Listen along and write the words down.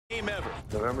game ever.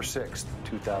 November 6th,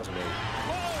 2008.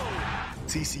 Whoa!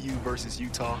 TCU versus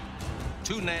Utah.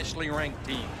 Two nationally ranked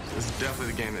teams. This is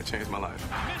definitely the game that changed my life.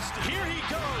 Missed. Here he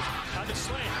goes on the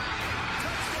slant.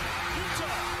 Touchdown,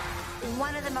 Utah.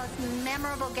 One of the most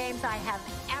memorable games I have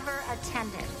ever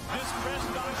attended. This press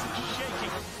box is shaking.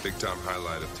 Big time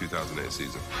highlight of 2008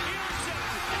 season.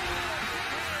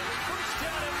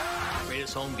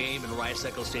 Greatest home game in Rice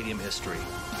Eccles Stadium history.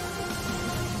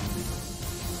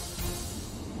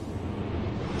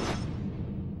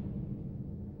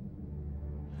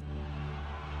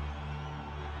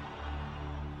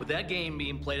 With that game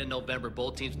being played in November,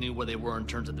 both teams knew where they were in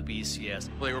terms of the BCS.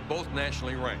 They were both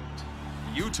nationally ranked.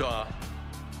 Utah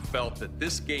felt that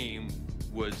this game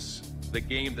was the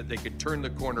game that they could turn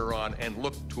the corner on and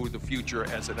look to the future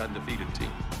as an undefeated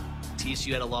team.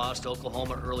 TCU had a loss to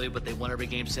Oklahoma early, but they won every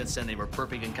game since then. They were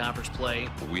perfect in conference play.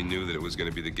 We knew that it was going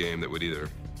to be the game that would either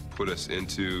put us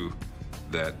into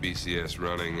that BCS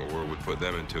running or would put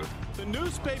them into it. The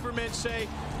newspapermen say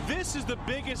this is the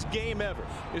biggest game ever.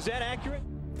 Is that accurate?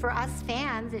 For us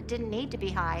fans, it didn't need to be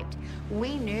hyped.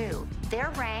 We knew.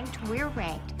 They're ranked, we're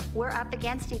ranked. We're up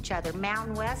against each other.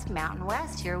 Mountain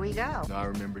West, here we go. I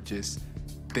remember just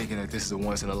thinking that this is a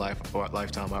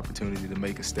once-in-a-lifetime opportunity to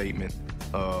make a statement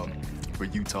for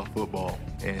Utah football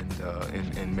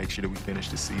and make sure that we finish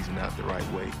the season out the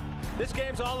right way. This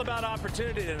game's all about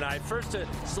opportunity tonight. First, to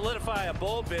solidify a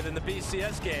bowl bid in the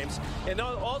BCS games, and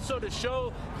also to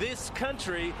show this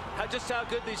country just how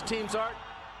good these teams are.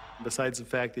 Besides the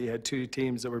fact that you had two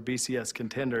teams that were BCS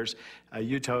contenders,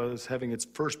 Utah was having its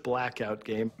first blackout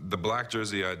game. The black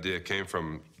jersey idea came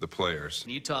from the players.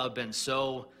 Utah have been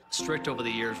so strict over the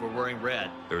years. We're wearing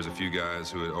red. There was a few guys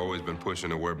who had always been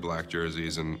pushing to wear black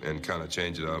jerseys and kind of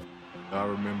change it up. I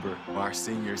remember our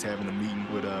seniors having a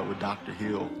meeting with Dr.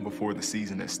 Hill before the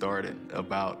season had started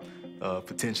about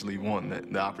potentially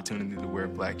wanting the opportunity to wear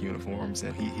black uniforms,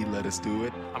 and he let us do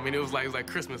it. I mean, it was like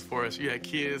Christmas for us. You had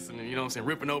kids and, you know what I'm saying,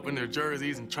 ripping open their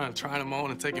jerseys and trying them on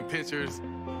and taking pictures.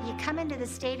 You come into the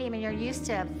stadium and you're used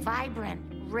to vibrant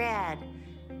red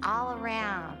all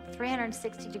around,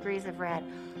 360 degrees of red.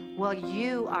 Well,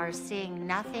 you are seeing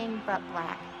nothing but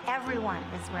black. Everyone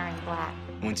is wearing black.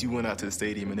 Once you went out to the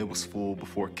stadium and it was full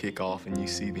before kickoff and you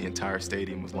see the entire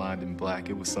stadium was lined in black,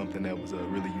 it was something that was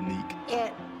really unique.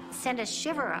 It sent a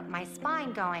shiver up my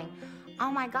spine going, oh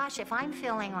my gosh, if I'm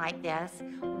feeling like this,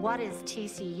 what is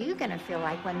TCU gonna feel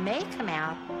like when they come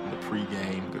out? In the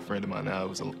pregame, a good friend of mine now, he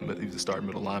was a starting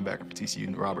middle linebacker for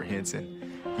TCU, Robert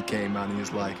Henson. He came out and he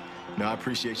was like, no, I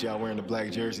appreciate y'all wearing the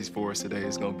black jerseys for us today.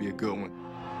 It's gonna be a good one.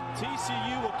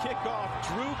 TCU will kick off.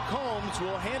 Drew Combs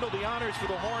will handle the honors for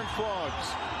the Horned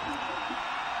Frogs.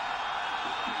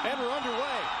 And we're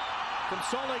underway from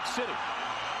Salt Lake City.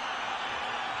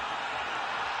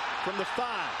 From the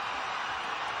 5.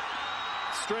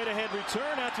 Straight ahead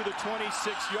return out to the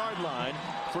 26-yard line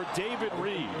for David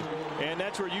Reed. And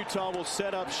that's where Utah will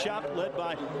set up shop, led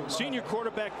by senior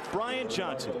quarterback Brian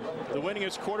Johnson, the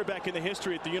winningest quarterback in the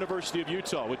history at the University of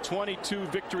Utah, with 22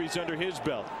 victories under his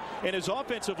belt. And his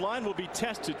offensive line will be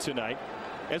tested tonight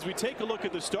as we take a look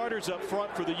at the starters up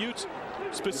front for the Utes,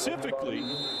 specifically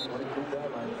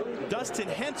Dustin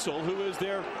Hensel, who is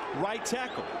their right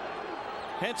tackle.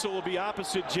 Hensel will be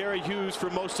opposite Jerry Hughes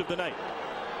for most of the night.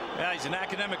 Yeah, he's an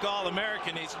academic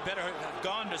All-American. He's better have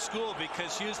gone to school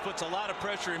because Hughes puts a lot of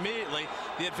pressure immediately.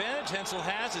 The advantage Hensel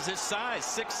has is his size,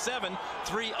 6'7",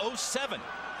 307.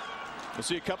 We'll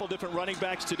see a couple different running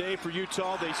backs today for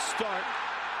Utah. They start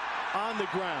on the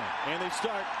ground, and they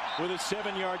start with a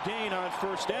 7-yard gain on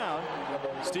first down.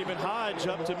 Stephen Hodge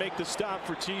up to make the stop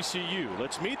for TCU.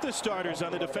 Let's meet the starters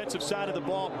on the defensive side of the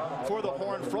ball for the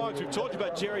Horned Frogs. We've told you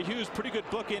about Jerry Hughes, pretty good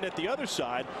bookend at the other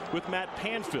side with Matt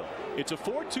Panfill. It's a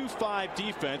 4-2-5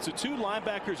 defense. The two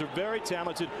linebackers are very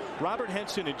talented, Robert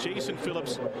Henson and Jason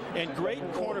Phillips, and great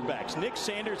cornerbacks. Nick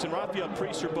Sanders and Rafael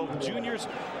Priest are both juniors.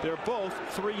 They're both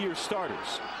 3-year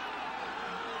starters.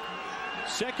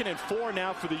 2nd and 4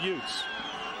 now for the Utes.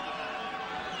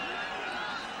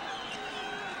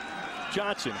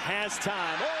 Johnson has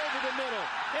time over the middle,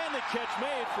 and the catch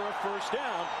made for a first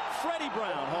down. Freddie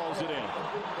Brown hauls it in.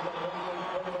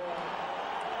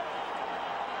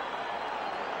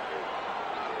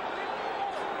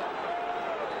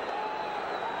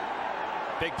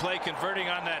 Big play converting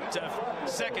on that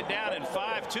 2nd down and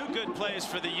 5. 2 good plays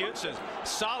for the Utes. A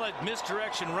solid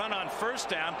misdirection run on first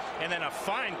down, and then a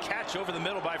fine catch over the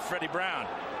middle by Freddie Brown.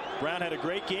 Brown had a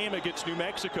great game against New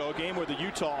Mexico, a game where the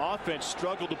Utah offense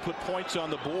struggled to put points on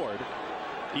the board,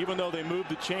 even though they moved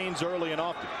the chains early and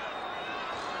often.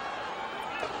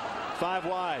 5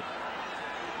 wide.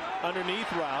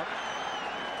 Underneath route.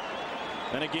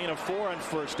 And a gain of 4 on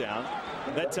first down.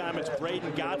 That time it's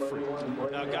Braden Godfrey.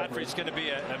 Now Godfrey's going to be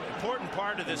an important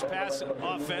part of this pass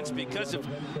offense because of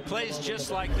plays just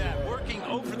like that, working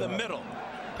over the middle.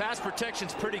 Pass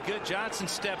protection's pretty good. Johnson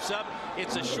steps up.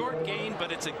 It's a short gain,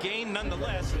 but it's a gain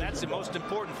nonetheless. And that's the most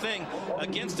important thing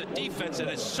against a defense that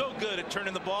is so good at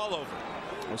turning the ball over.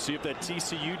 We'll see if that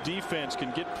TCU defense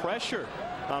can get pressure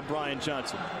on Brian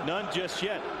Johnson. None just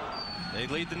yet. They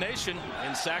lead the nation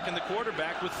in sacking the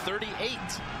quarterback with 38.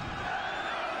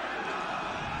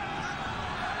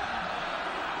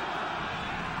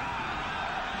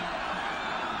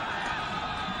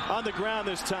 On the ground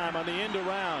this time on the end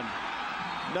around.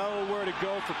 Nowhere to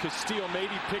go for Castile.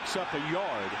 Maybe picks up a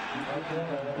yard.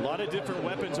 A lot of different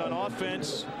weapons on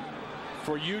offense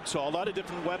for Utah. A lot of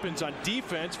different weapons on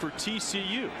defense for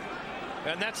TCU.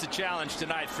 And that's the challenge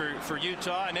tonight for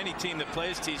Utah and any team that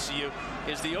plays TCU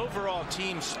is the overall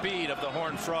team speed of the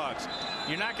Horned Frogs.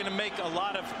 You're not going to make a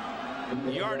lot of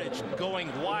yardage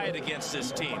going wide against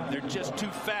this team. They're just too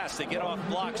fast. They get off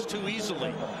blocks too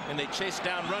easily, and they chase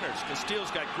down runners.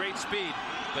 Castile's got great speed,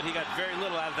 but he got very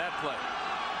little out of that play.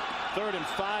 3rd and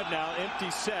 5 now.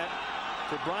 Empty set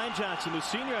for Brian Johnson, the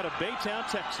senior out of Baytown,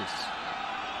 Texas.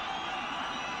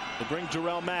 They bring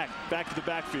Jarrell Mack back to the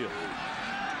backfield.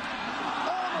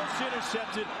 Almost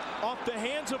intercepted off the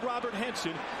hands of Robert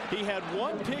Henson. He had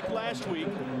 1 pick last week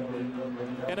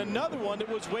and another one that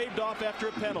was waved off after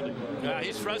a penalty.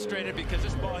 He's frustrated because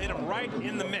this ball hit him right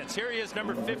in the midst. Here he is,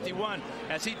 number 51,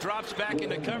 as he drops back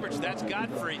into coverage. That's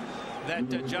Godfrey that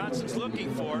Johnson's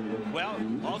looking for. Well,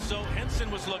 also Henson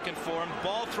was looking for him.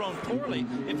 Ball thrown poorly.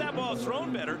 If that ball is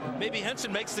thrown better, maybe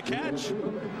Henson makes the catch.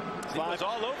 It was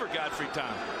all over Godfrey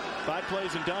time. 5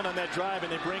 plays and done on that drive,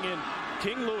 and they bring in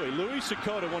King Louis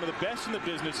Sakota, one of the best in the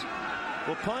business,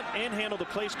 will punt and handle the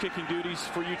place kicking duties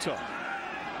for Utah.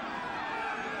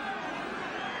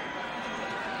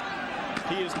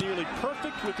 He is nearly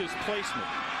perfect with his placement.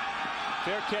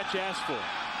 Fair catch asked for.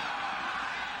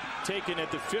 Taken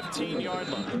at the 15-yard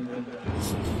line.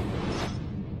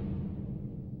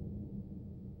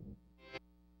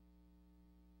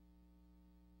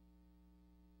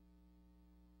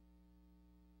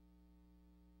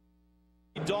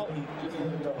 Dalton,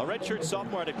 a redshirt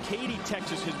sophomore out of Katy,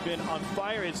 Texas, has been on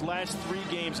fire his last 3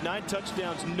 games. 9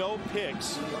 touchdowns, no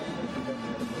picks.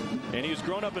 And he has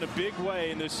grown up in a big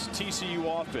way in this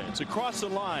TCU offense. Across the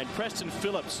line, Preston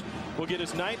Phillips will get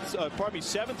his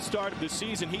 7th start of the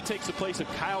season. He takes the place of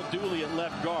Kyle Dooley at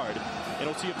left guard. And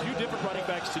we'll see a few different running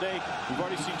backs today. We've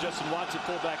already seen Justin Watts at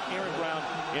fullback, Aaron Brown,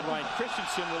 and Ryan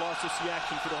Christensen will also see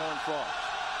action for the Horned Frogs.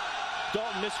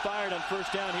 Dalton misfired on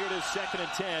first down. Here it is, 2nd and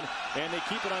 10, and they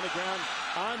keep it on the ground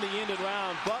on the end and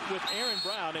round, but with Aaron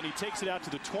Brown, and he takes it out to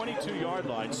the 22-yard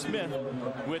line. Smith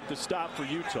with the stop for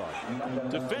Utah.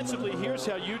 Defensively, here's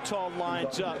how Utah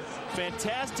lines up.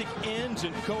 Fantastic ends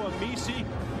in Koa Misi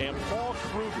and Paul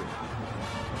Kruger.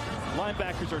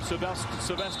 Linebackers are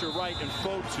Sylvester Wright and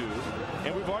Fotu.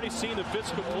 And we've already seen the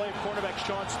physical play of cornerback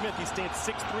Sean Smith. He stands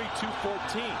 6'3",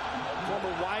 214,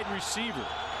 former wide receiver.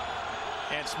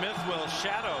 And Smith will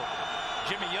shadow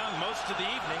Jimmy Young most of the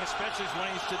evening, especially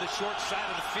when he's to the short side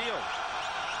of the field.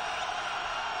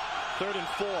 3rd and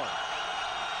 4.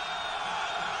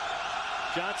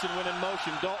 Johnson went in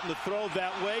motion. Dalton to throw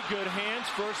that way. Good hands.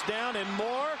 First down and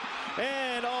more.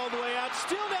 And all the way out.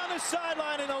 Still down the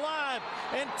sideline and alive.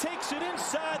 And takes it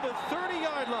inside the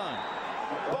 30-yard line.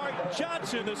 Bart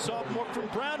Johnson, the sophomore from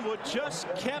Brownwood, just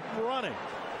kept running.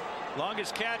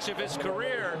 Longest catch of his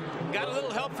career. Got a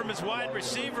little help from his wide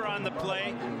receiver on the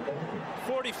play.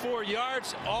 44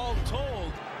 yards all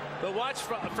told. But watch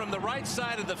from the right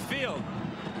side of the field.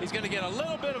 He's going to get a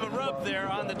little bit of a rub there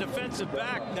on the defensive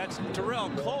back. That's Terrell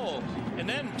Cole. And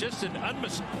then just an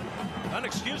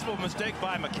unexcusable mistake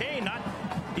by McCain, not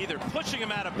either pushing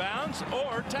him out of bounds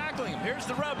or tackling him. Here's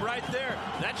the rub right there.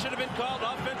 That should have been called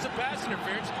offensive pass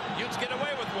interference. Utes get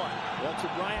away with one. Walter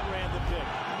Bryant ran the pick.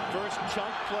 First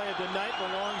chunk play of the night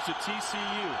belongs to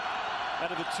TCU.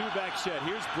 Out of the 2-back set.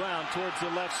 Here's Brown towards the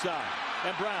left side.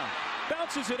 And Brown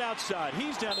bounces it outside.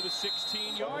 He's down to the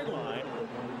 16-yard line.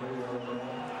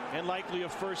 And likely a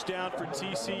first down for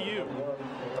TCU.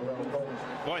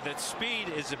 Boy, that speed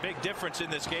is a big difference in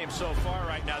this game so far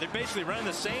right now. They're basically running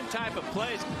the same type of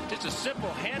plays, just a simple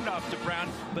handoff to Brown,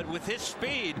 but with his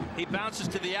speed, he bounces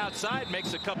to the outside,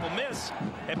 makes a couple miss,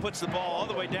 and puts the ball all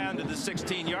the way down to the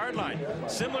 16-yard line.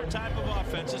 Similar type of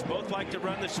offenses. Both like to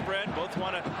run the spread. Both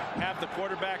want to have the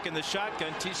quarterback in the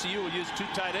shotgun. TCU will use 2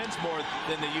 tight ends more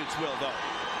than the Utes will, though.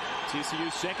 TCU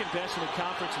second best in the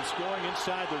conference in scoring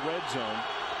inside the red zone.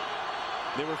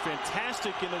 They were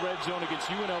fantastic in the red zone against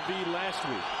UNLV last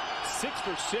week. 6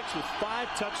 for 6 with 5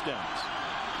 touchdowns.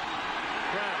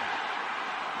 Brown,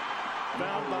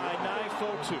 found by Nai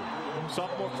Fotu,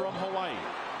 sophomore from Hawaii.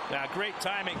 Great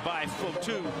timing by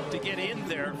Fotu to get in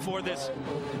there for this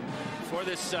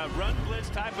run blitz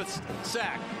type of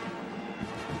sack.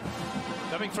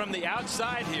 Coming from the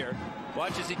outside here.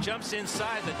 Watch as he jumps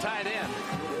inside the tight end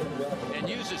and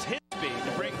uses his speed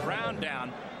to bring Brown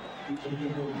down.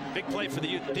 Big play for the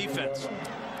Ute defense.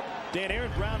 Dan,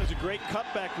 Aaron Brown is a great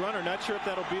cutback runner. Not sure if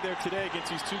that'll be there today against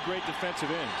these 2 great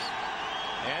defensive ends.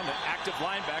 And active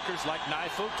linebackers like Nai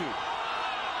Fotu.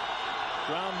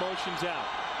 Brown motions out.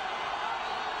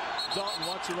 Dalton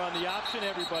wants to run the option.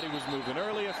 Everybody was moving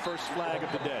earlier. First flag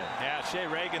of the day. Yeah, Shea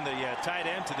Reagan, the tight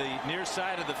end to the near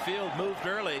side of the field, moved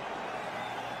early.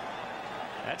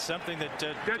 That's something that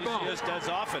TCU does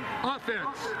often.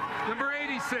 Offense, number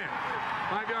 86.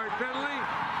 5-yard penalty.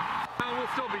 Will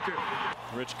still be 2.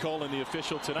 Rich Colin, the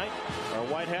official tonight, our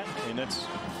white hat, and that's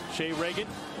Shea Reagan.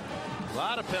 A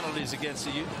lot of penalties against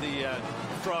the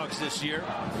Frogs this year.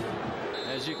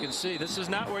 As you can see, this is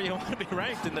not where you want to be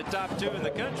ranked in the top 2 in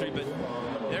the country, but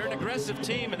they're an aggressive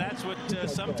team, and that's what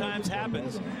sometimes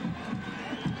happens.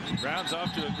 Brown's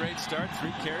off to a great start.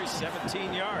 3 carries,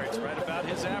 17 yards, right about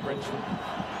his average.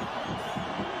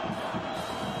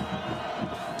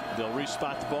 They'll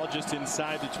respot the ball just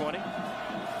inside the 20.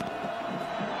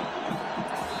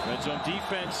 Red zone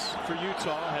defense for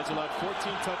Utah has allowed 14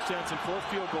 touchdowns and 4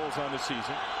 field goals on the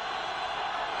season.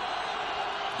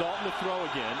 Dalton to throw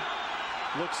again.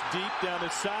 Looks deep down the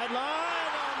sideline.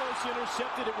 Almost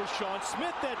intercepted. It was Sean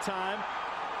Smith that time.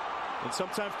 And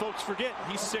sometimes folks forget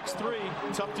he's 6'3",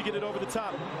 tough to get it over the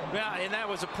top. Yeah, and that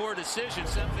was a poor decision,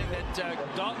 something that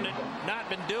Dalton had not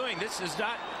been doing. This is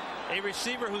not a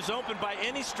receiver who's open by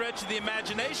any stretch of the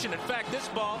imagination. In fact, this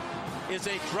ball is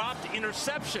a dropped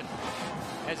interception.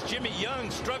 As Jimmy Young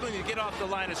struggling to get off the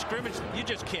line of scrimmage, you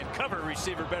just can't cover a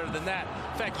receiver better than that.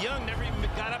 In fact, Young never even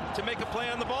got up to make a play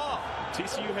on the ball.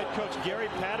 TCU head coach Gary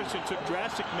Patterson took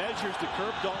drastic measures to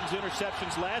curb Dalton's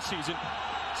interceptions last season.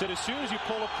 Said as soon as you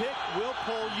pull a pick, we'll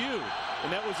pull you.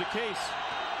 And that was the case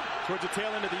towards the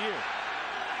tail end of the year.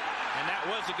 And that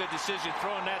was a good decision,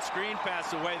 throwing that screen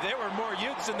pass away. There were more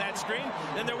Utes in that screen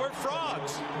than there were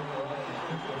Frogs.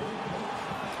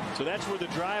 So that's where the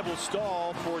drive will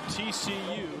stall for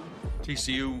TCU.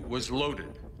 TCU was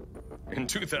loaded in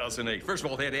 2008. First of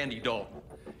all, they had Andy Dalton.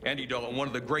 Andy Dalton, one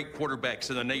of the great quarterbacks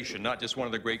in the nation, not just one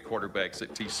of the great quarterbacks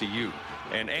at TCU.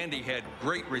 And Andy had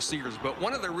great receivers, but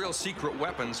one of their real secret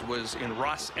weapons was in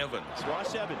Ross Evans.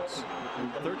 Ross Evans,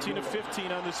 13 of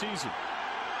 15 on the season.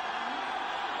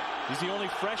 He's the only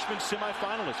freshman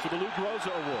semifinalist for the Lou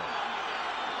Groza Award.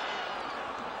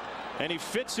 And he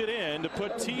fits it in to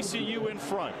put TCU in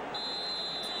front.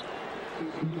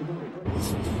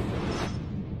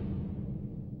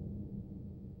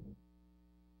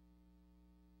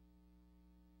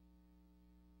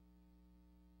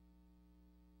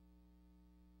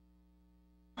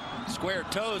 Square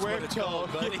toes, what it's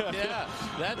called, buddy. Yeah,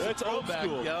 that's old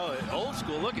school. Yo, old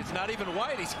school. Look, it's not even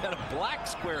white. He's got a black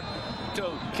square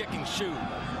toe kicking shoe.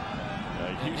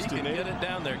 He can get it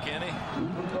down there, can he?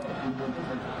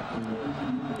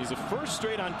 He's a first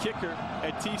straight on kicker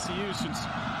at TCU since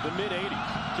the mid-'80s.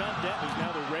 John Denton is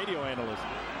now the radio analyst.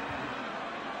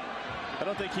 I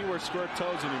don't think he wears square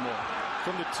toes anymore.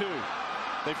 From the 2.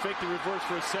 They fake the reverse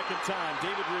for a second time.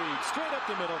 David Reed straight up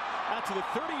the middle out to the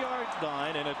 30-yard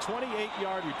line and a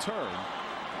 28-yard return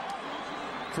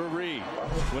for Reed.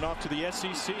 Went off to the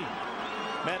SEC.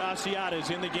 Matt Asiata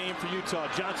is in the game for Utah.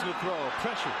 Johnson to throw.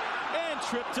 Pressure. And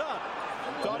tripped up.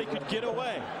 Thought he could get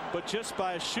away. But just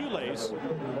by a shoelace,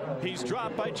 he's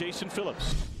dropped by Jason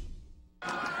Phillips.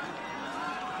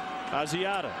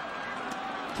 Asiata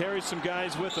carries some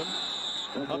guys with him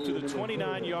up to the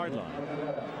 29-yard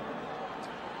line.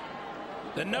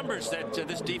 The numbers that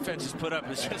this defense has put up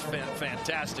is just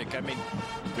fantastic. I mean,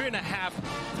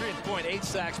 3.8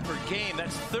 sacks per game.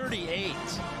 That's 38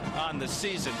 on the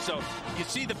season. So you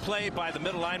see the play by the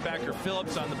middle linebacker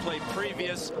Phillips on the play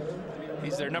previous.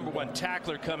 He's their #1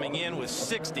 tackler coming in with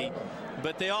 60.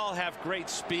 But they all have great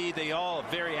speed. They all are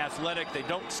very athletic. They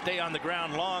don't stay on the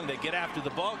ground long. They get after the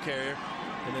ball carrier.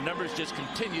 And the numbers just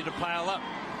continue to pile up.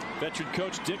 Veteran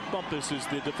coach Dick Bumpus is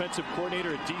the defensive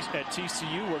coordinator at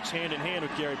TCU, works hand in hand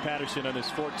with Gary Patterson on this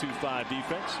 4-2-5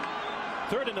 defense.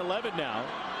 3rd and 11 now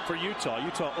for Utah.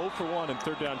 Utah 0 for 1 in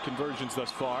third down conversions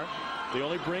thus far. They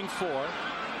only bring 4,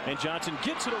 and Johnson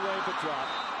gets it away but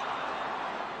dropped.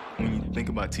 When you think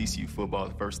about TCU football,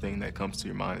 the first thing that comes to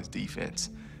your mind is defense.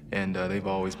 And they've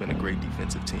always been a great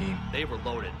defensive team. They were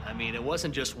loaded. I mean, it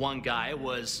wasn't just one guy. It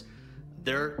was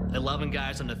Their 11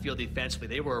 guys on the field defensively,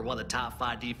 they were one of the top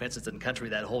 5 defenses in the country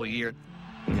that whole year.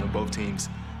 You know, both teams,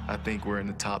 I think, were in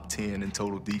the top 10 in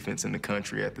total defense in the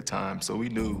country at the time. So we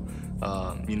knew,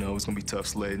 you know, it was going to be tough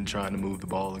sledding trying to move the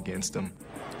ball against them.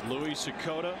 Louis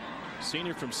Sakota,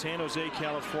 senior from San Jose,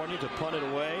 California, to punt it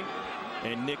away.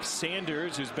 And Nick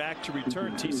Sanders is back to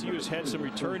return. TCU has had some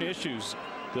return issues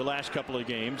the last couple of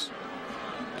games.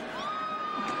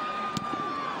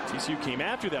 TCU came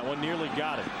after that one, nearly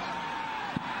got it.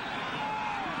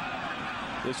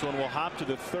 This one will hop to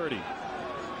the 30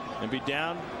 and be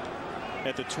down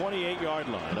at the 28-yard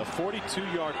line. A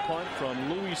 42-yard punt from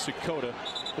Louis Sakota,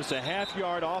 just a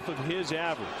half-yard off of his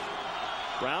average.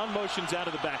 Brown motions out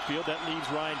of the backfield. That leaves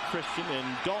Ryan Christian,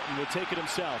 and Dalton will take it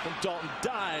himself. And Dalton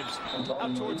dives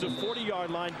out towards the 40-yard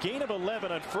line. Gain of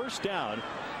 11 on first down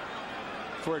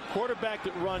for a quarterback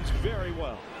that runs very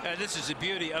well. And this is the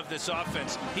beauty of this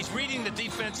offense. He's reading the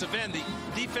defensive end. The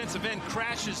defensive end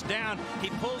crashes down.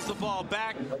 He pulls the ball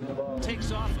back,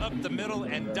 takes off up the middle,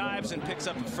 and dives and picks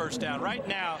up a first down. Right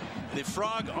now, the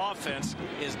Frog offense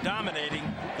is dominating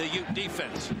the Ute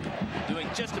defense, doing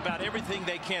just about everything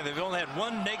they can. They've only had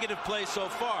one negative play so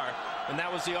far, and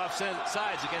that was the offset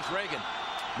sides against Reagan.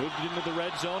 Moved it into the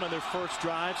red zone on their first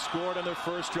drive, scored on their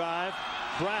first drive.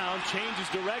 Brown changes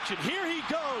direction. Here he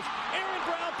goes. Aaron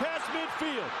Brown past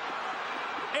midfield.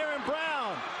 Aaron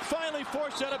Brown finally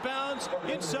forced out of bounds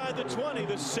inside the 20.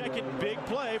 The second big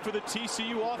play for the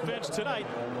TCU offense tonight.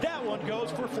 That one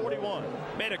goes for 41.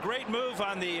 Made a great move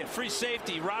on the free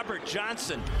safety, Robert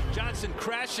Johnson. Johnson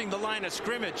crashing the line of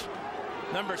scrimmage.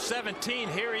 Number 17,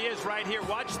 here he is right here.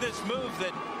 Watch this move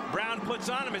that Brown puts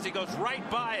on him as he goes right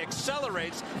by,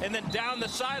 accelerates, and then down the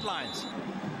sidelines.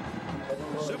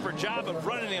 Super job of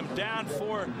running him down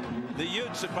for the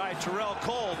Utes by Terrell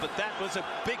Cole, but that was a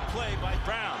big play by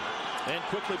Brown. And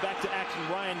quickly back to action.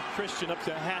 Ryan Christian up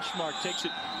to hash mark, takes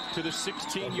it to the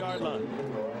 16-yard line.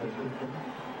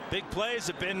 Big plays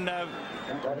have been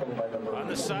on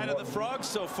the side of the Frogs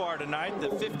so far tonight. The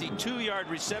 52-yard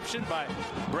reception by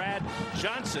Bart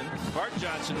Johnson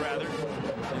rather.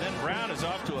 And then Brown is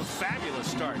off to a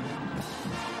fabulous start.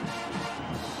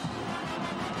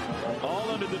 All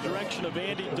under the direction of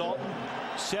Andy Dalton.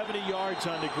 70 yards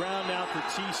on the ground now for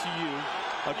TCU.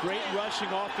 A great rushing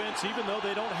offense, even though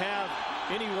they don't have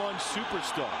any one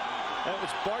superstar. That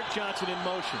was Bart Johnson in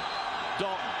motion.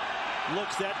 Dalton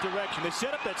looks that direction. They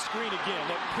set up that screen again,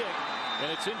 that pick,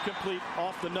 and it's incomplete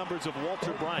off the numbers of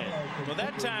Walter Bryant. Well,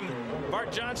 that time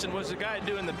Bart Johnson was the guy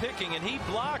doing the picking, and he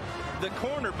blocked the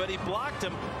corner, but he blocked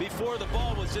him before the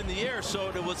ball was in the air, so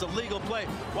it was a legal play.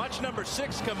 Watch number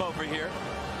 6 come over here,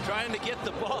 trying to get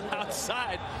the ball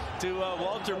outside to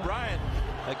Walter Bryant.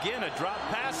 Again, a drop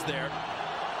pass there.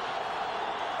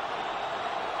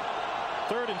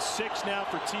 3rd and 6 now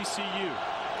for TCU.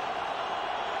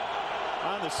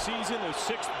 On the season, they're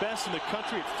 6th best in the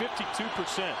country at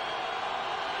 52%.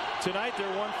 Tonight,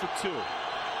 they're 1 for 2.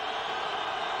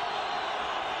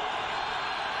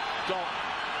 Dalton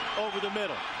over the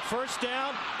middle. First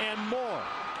down and more.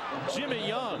 Jimmy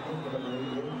Young.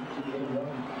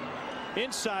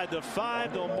 Inside the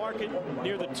 5, they'll mark it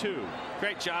near the 2.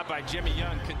 Great job by Jimmy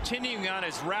Young, continuing on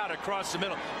his route across the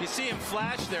middle. You see him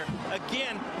flash there.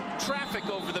 Again, traffic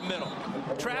over the middle.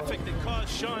 Traffic that caused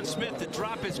Sean Smith to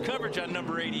drop his coverage on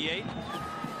number 88.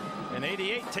 And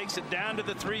 88 takes it down to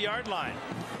the 3-yard line.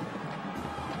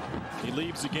 He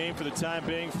leaves the game for the time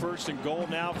being. 1st and goal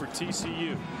now for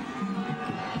TCU.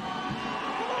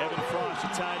 Evan Frost, the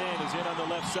tight end, is in on the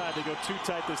left side. They go too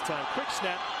tight this time. Quick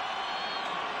snap.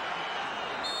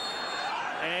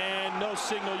 And no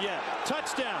signal yet.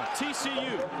 Touchdown,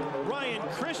 TCU. Ryan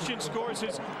Christian scores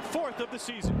his 4th of the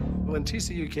season. When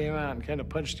TCU came out and kind of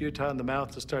punched Utah in the mouth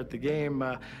to start the game,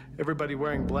 everybody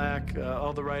wearing black,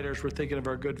 all the writers were thinking of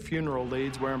our good funeral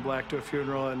leads, wearing black to a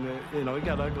funeral, and, you know, it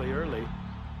got ugly early.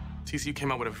 TCU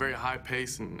came out with a very high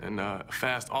pace and a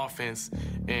fast offense,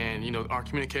 and, you know, our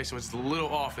communication was a little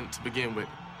off to begin with.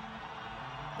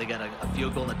 They got a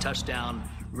field goal and a touchdown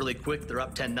really quick. They're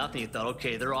up 10-0. You thought,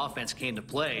 okay, their offense came to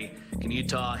play. Can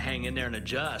Utah hang in there and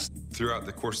adjust? Throughout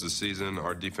the course of the season,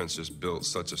 our defense just built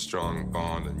such a strong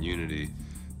bond and unity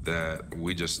that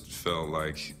we just felt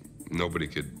like nobody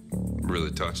could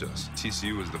really touch us.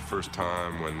 TCU was the first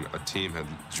time when a team had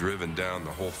driven down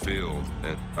the whole field,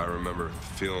 and I remember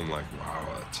feeling like, wow,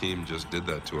 a team just did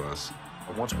that to us.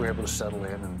 Once we were able to settle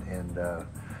in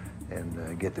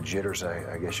and get the jitters,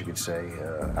 I guess you could say,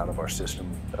 out of our system,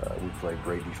 we played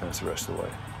great defense the rest of the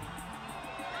way.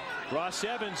 Ross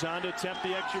Evans on to attempt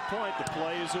the extra point. The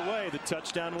play is away. The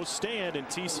touchdown will stand, and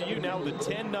TCU now with a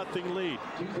 10-0 lead.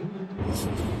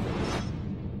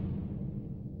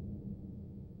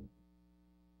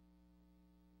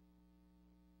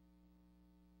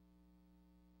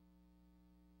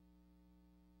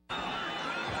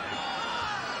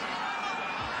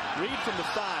 Reed from the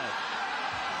 5.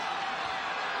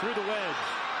 Through the wedge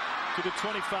to the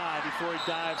 25 before he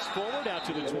dives forward out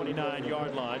to the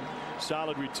 29-yard line.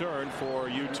 Solid return for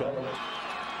Utah.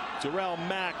 Darrell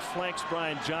Mack flanks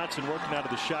Brian Johnson working out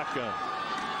of the shotgun.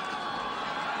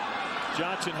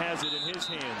 Johnson has it in his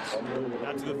hands.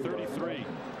 Out to the 33,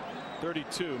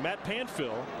 32. Matt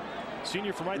Panfill,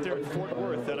 senior from right there at Fort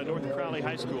Worth out of North Crowley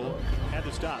High School, had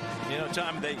the stop. You know,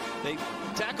 Tom, they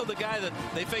tackled the guy that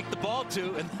they faked the ball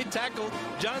to, and they tackled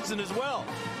Johnson as well.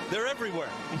 They're everywhere.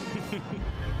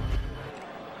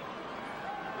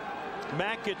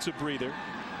 Mack gets a breather.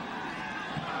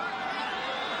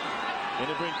 And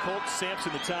they bring Colt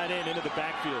Sampson, the tight end, into the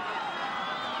backfield.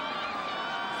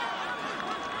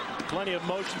 Plenty of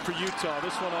motion for Utah.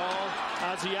 This one all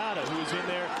Asiata, who is in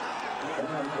there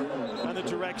on the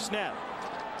direct snap.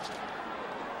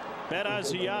 Matt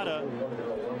Asiata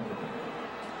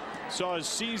saw his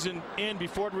season end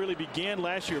before it really began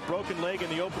last year. Broken leg in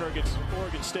the opener against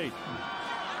Oregon State.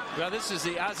 Well, this is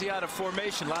the Asiata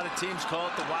formation. A lot of teams call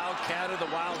it the Wildcat or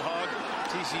the Wild Hog.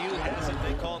 TCU has it.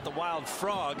 They call it the Wild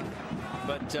Frog.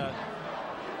 But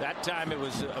that time it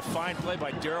was a fine play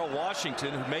by Darrell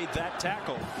Washington, who made that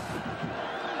tackle.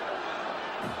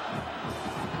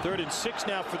 3rd and 6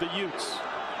 now for the Utes.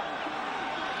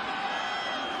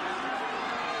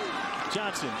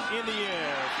 Johnson in the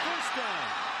air. First down.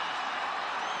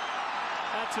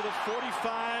 Out to the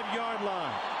 45-yard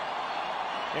line.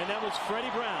 And that was Freddie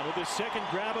Brown with his second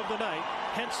grab of the night.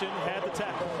 Henson had the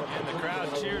tackle. And the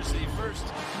crowd cheers the first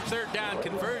 3rd down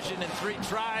conversion in 3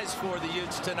 tries for the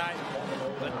Utes tonight.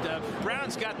 But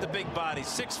Brown's got the big body,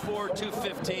 6'4",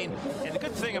 215. And the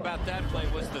good thing about that play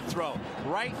was the throw.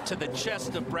 Right to the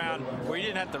chest of Brown, where he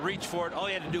didn't have to reach for it. All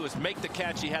he had to do was make the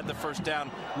catch. He had the first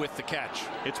down with the catch.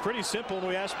 It's pretty simple when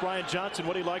we ask Brian Johnson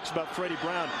what he likes about Freddie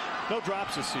Brown. No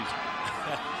drops this season.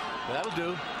 That'll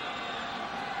do.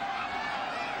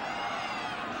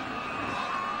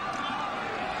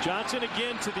 Johnson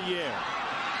again to the air.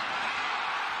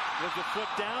 Was the foot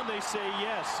down? They say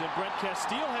yes. And Brent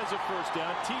Castile has a first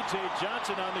down. T.J.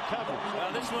 Johnson on the cover.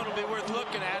 Well, this one will be worth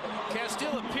looking at.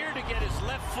 Castile appeared to get his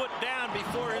left foot down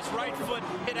before his right foot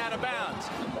hit out of bounds.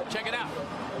 Check it out.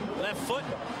 Left foot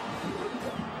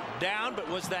down, but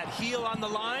was that heel on the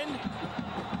line?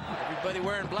 Everybody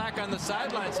wearing black on the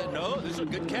sideline said, no, this is a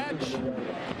good catch.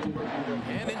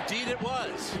 And indeed it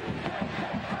was.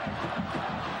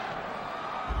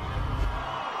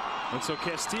 And so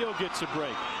Castile gets a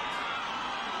break.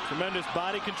 Tremendous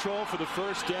body control for the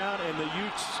first down, and the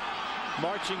Utes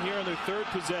marching here on their 3rd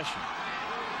possession.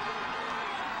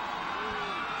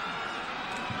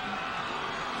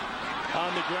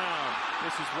 On the ground,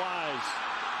 this is Wise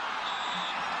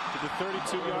to the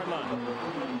 32-yard line.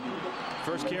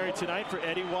 First carry tonight for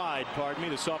Eddie Wide, pardon me,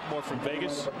 the sophomore from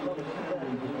Vegas.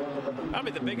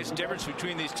 Probably the biggest difference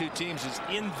between these two teams is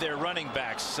in their running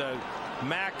backs.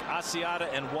 Mack, Asiata,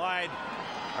 and Wide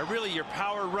are really your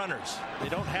power runners. They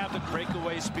don't have the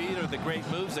breakaway speed or the great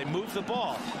moves. They move the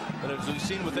ball. But as we've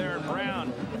seen with Aaron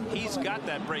Brown, he's got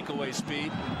that breakaway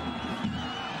speed.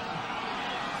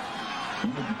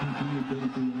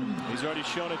 He's already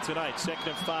shown it tonight. 2nd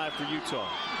and 5 for Utah.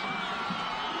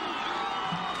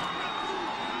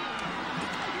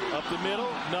 Up the middle,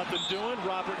 nothing doing.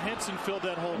 Robert Henson filled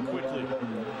that hole quickly.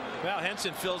 Well,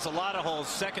 Henson fills a lot of holes.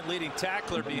 Second leading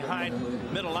tackler behind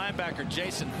middle linebacker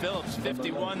Jason Phillips,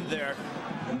 51 there.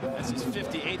 That's his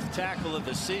 58th tackle of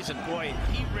the season. Boy,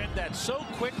 he read that so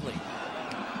quickly.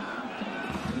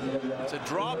 It's a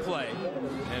draw play,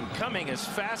 and coming as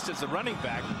fast as the running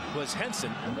back was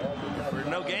Henson for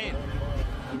no gain.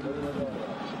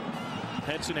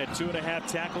 Henson had 2.5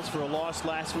 tackles for a loss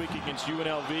last week against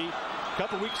UNLV. A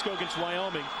couple weeks ago against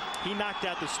Wyoming, he knocked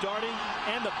out the starting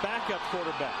and the backup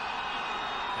quarterback.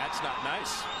 That's not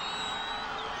nice.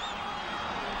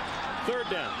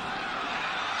 3rd down.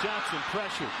 Johnson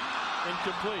pressured,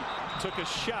 incomplete, took a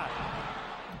shot.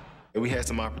 We had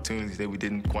some opportunities that we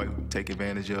didn't quite take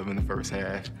advantage of in the first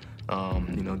half,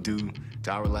 you know, due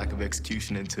to our lack of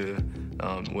execution into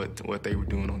what they were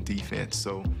doing on defense.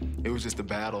 So it was just a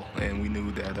battle, and we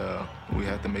knew that we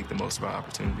had to make the most of our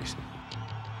opportunities.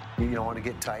 You don't want to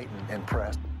get tight and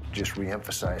press. Just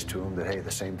re-emphasize to them that, hey,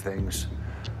 the same things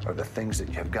are the things that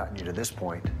have gotten you to this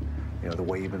point. You know, the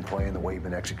way you've been playing, the way you've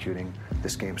been executing,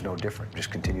 this game's no different. Just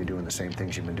continue doing the same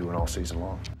things you've been doing all season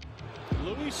long.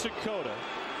 Louis Sakota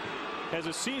has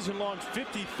a season-long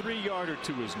 53-yarder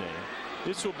to his name.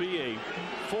 This will be a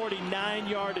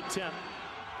 49-yard attempt.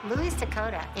 Louis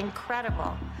Sakota,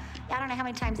 incredible. I don't know how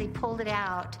many times he pulled it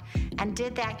out and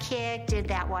did that kick, did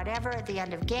that whatever at the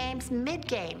end of games,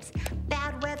 mid-games.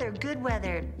 Bad weather, good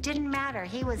weather, didn't matter.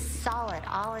 He was solid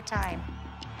all the time.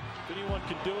 If anyone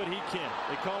can do it, he can.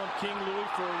 They call him King Louis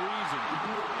for a reason.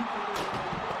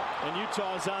 And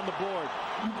Utah's on the board.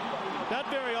 Not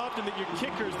very often that your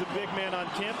kicker is the big man on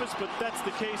campus, but that's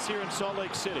the case here in Salt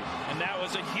Lake City. And that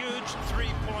was a huge 3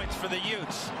 points for the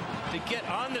Utes to get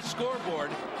on the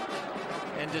scoreboard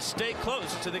and to stay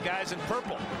close to the guys in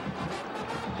purple.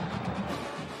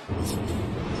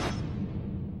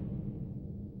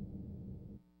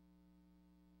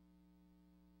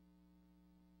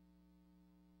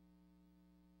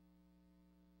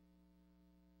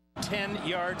 $10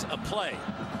 yards a play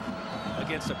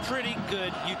against a pretty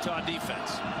good Utah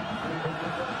defense.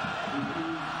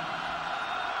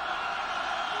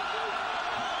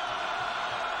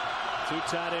 Two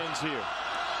tight ends here.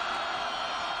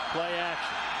 Play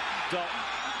action. Dalton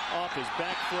off his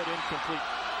back foot, incomplete.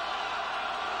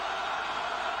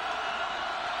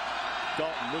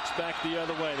 Dalton looks back the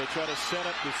other way. They try to set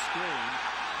up the screen.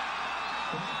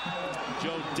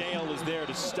 Joe Dale is there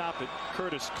to stop it.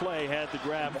 Curtis Clay had the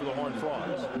grab for the Horned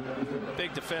Frogs.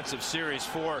 Big defensive series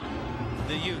for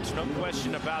the Utes, no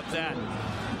question about that.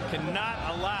 Cannot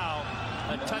allow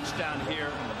a touchdown here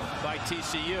by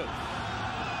TCU.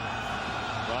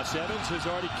 Ross Evans has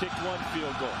already kicked one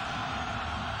field goal.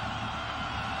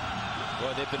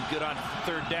 Boy, they've been good on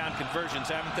third down conversions,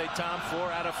 haven't they, Tom?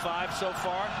 4 out of 5 so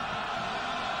far.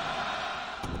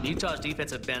 Utah's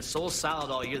defense have been so solid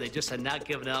all year. They just had not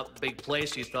given up big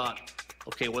plays. So you thought,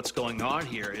 okay, what's going on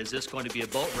here? Is this going to be a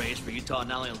boat race for Utah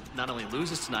not only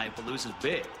loses tonight, but loses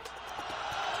big?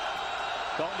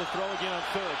 Dalton to throw again on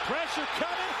third. Pressure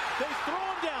coming. They throw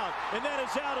him down, and that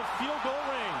is out of field goal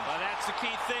range. Well, that's the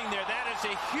key thing there. That is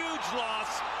a huge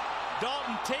loss.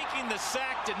 Dalton taking the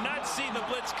sack, did not see the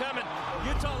blitz coming.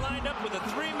 Utah lined up with a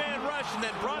 3-man rush and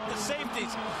then brought the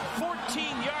safeties 14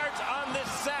 yards on this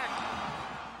sack.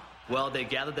 Well, they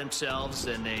gathered themselves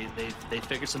and they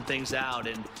figured some things out,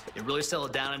 and it really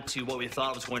settled down into what we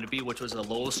thought it was going to be, which was a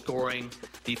low-scoring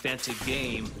defensive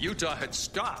game. Utah had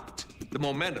stopped the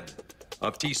momentum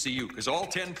of TCU because all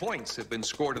 10 points have been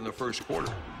scored in the first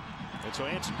quarter. And so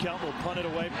Anson Kelton will punt it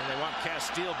away. And they want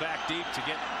Castile back deep to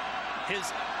get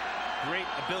his great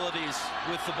abilities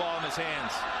with the ball in his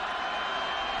hands.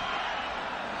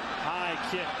 High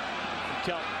kick from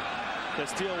Kelton.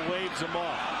 Castile waves him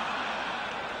off.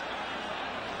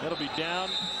 That'll be down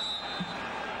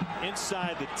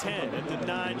inside the 10 at the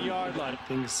 9-yard line.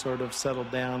 Things sort of settled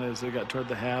down as they got toward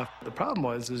the half. The problem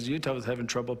was Utah was having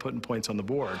trouble putting points on the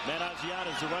board. Matt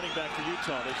Asiata is the running back for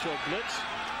Utah. They show blitz.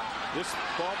 This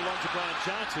ball belongs to Brian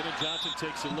Johnson, and Johnson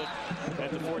takes a look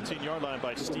at the 14-yard line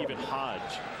by Stephen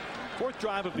Hodge. Fourth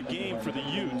drive of the game for the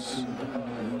Utes.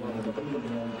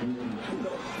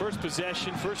 First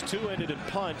possession, first 2 ended in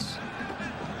punts.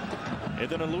 And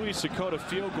then a Louis Sakota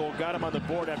field goal got him on the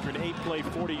board after an 8-play,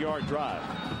 40-yard drive.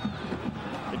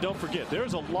 And don't forget,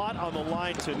 there's a lot on the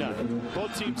line tonight.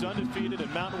 Both teams undefeated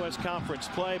in Mountain West Conference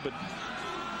play, but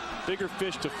bigger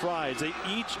fish to fry as they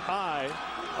each eye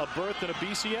a berth in a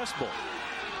BCS Bowl.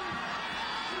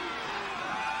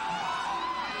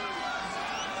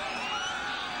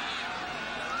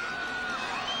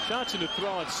 Johnson to throw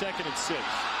on 2nd and 6.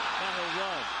 Now he'll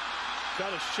run. Try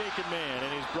to shake a man,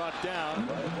 and he's brought down.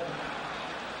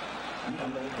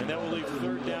 And that will leave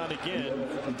 3rd down again.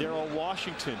 Darrell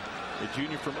Washington, the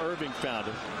junior from Irving, found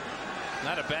him.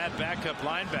 Not a bad backup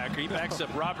linebacker. He backs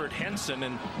up Robert Henson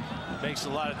and makes a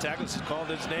lot of tackles. He's called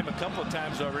his name a couple of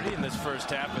times already in this first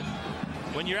half. But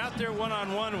when you're out there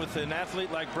one-on-one with an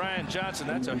athlete like Brian Johnson,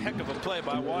 that's a heck of a play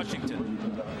by Washington.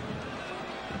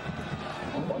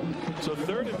 So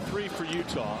 3rd and 3 for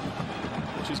Utah,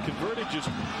 which is converted just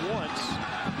once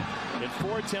in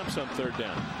 4 attempts on 3rd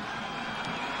down.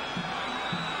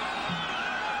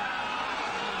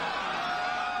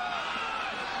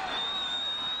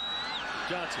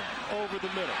 Johnson over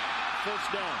the middle.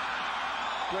 First down.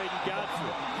 Braden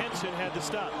Godfrey. Henson had the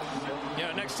stop.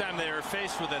 Yeah, next time they are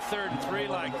faced with a 3rd and 3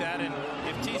 like that, and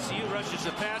if TCU rushes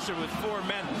the passer with 4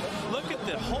 men, look at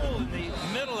the hole in the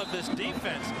middle of this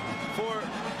defense for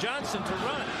Johnson to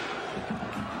run.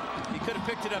 He could have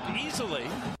picked it up easily.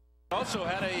 Also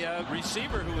had a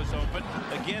receiver who was open.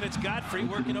 Again, it's Godfrey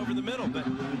working over the middle, but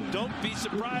don't be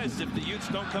surprised if the Utes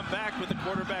don't come back with a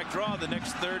quarterback draw the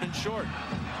next 3rd and short.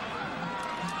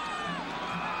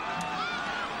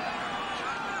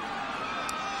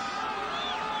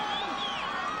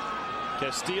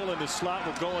 Castile in the slot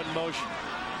will go in motion.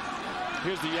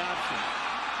 Here's the option.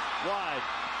 Wide.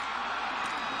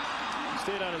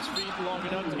 stayed on his feet long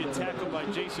enough to get tackled by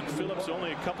Jason Phillips.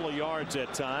 Only a couple of yards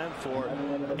at time for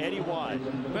Eddie Wide.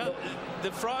 Well,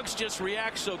 the Frogs just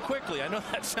react so quickly. I know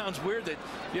that sounds weird that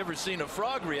you ever seen a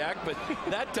frog react, but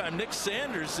that time Nick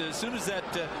Sanders, as soon as that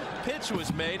pitch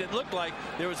was made, it looked like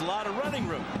there was a lot of running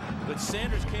room. But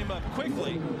Sanders came up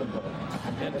quickly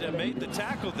and made the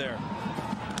tackle there.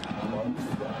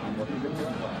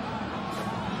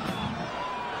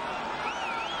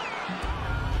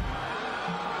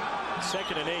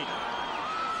 Second and 8.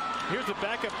 Here's the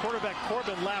backup quarterback,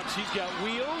 Corbin Loucks. He's got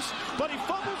wheels, but he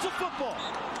fumbles the football.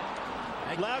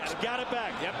 Loucks got it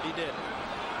back. Yep, he did.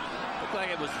 Looked like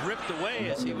it was ripped away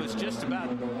as he was just about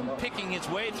picking his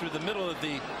way through the middle of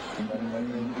the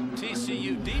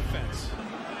TCU defense.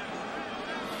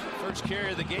 First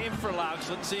carry of the game for Loucks.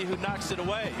 Let's see who knocks it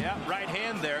away. Yeah, right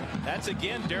hand there. That's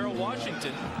again Darrell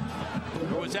Washington.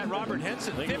 Or was that Robert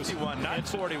Henson? 51, not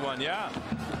 41. Yeah.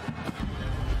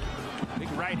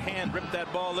 Big right hand ripped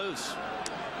that ball loose.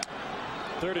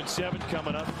 3rd and 7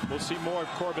 coming up. We'll see more of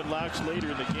Corbin Loucks later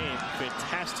in the game.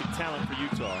 Fantastic talent for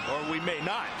Utah. Or we may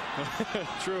not.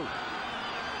 True.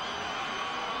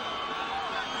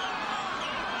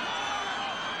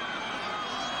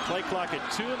 Play clock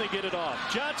at 2 and they get it off.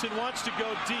 Johnson wants to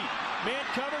go deep. Man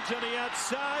coverage on the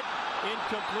outside.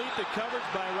 Incomplete. The coverage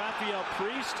by Raphael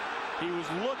Priest. He was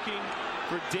looking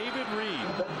for David Reed.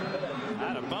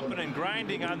 Out of bumping and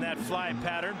grinding on that fly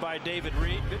pattern by David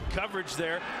Reed. Good coverage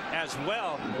there as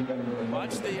well.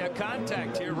 Watch the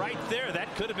contact here right there.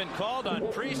 That could have been called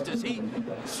on Priest as he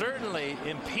certainly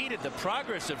impeded the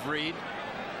progress of Reed.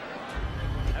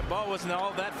 That ball wasn't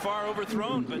all that far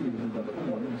overthrown,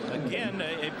 but again,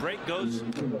 a break goes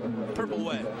Purple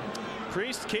way.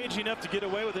 Priest cagey enough to get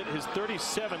away with it. His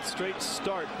 37th straight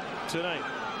start tonight.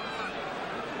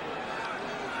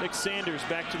 Nick Sanders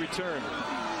back to return.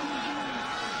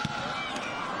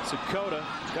 Sakota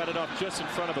got it off just in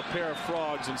front of a pair of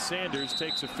Frogs, and Sanders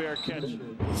takes a fair catch.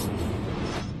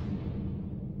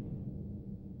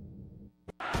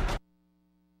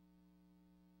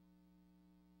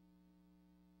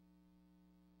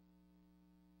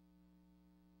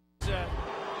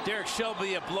 Derek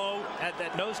Shelby a blow at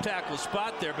that nose tackle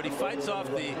spot there, but he fights off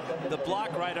the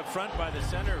block right up front by the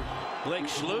center, Blake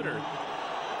Schluter.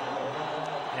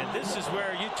 And this is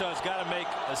where Utah's got to make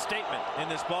a statement in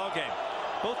this ball game.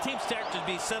 Both teams start to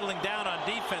be settling down on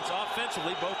defense.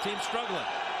 Offensively, both teams struggling.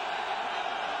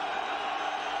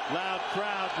 Loud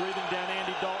crowd breathing down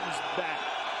Andy Dalton's back.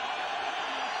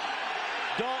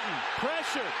 Dalton,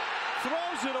 pressure,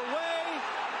 throws it away.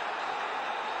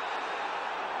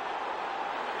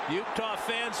 Utah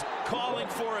fans calling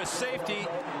for a safety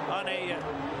on a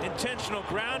intentional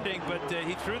grounding, but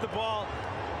he threw the ball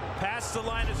past the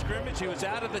line of scrimmage. He was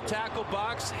out of the tackle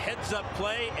box. Heads up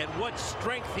play, and what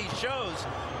strength he shows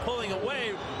pulling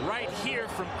away right here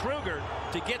from Kruger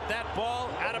to get that ball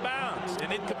out of bounds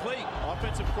and incomplete.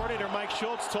 Offensive coordinator Mike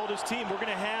Schultz told his team, we're going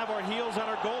to have our heels on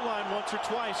our goal line once or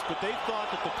twice, but they thought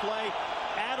that the play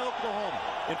at Oklahoma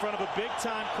in front of a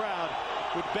big-time crowd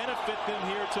would benefit them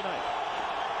here tonight.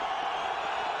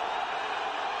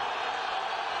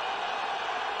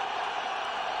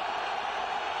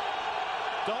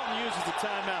 Dalton uses the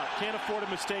timeout. Can't afford a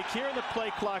mistake here, and the play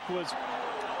clock was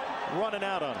running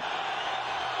out on him.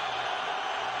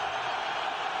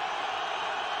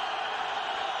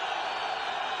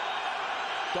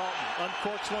 Dalton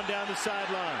uncorks one down the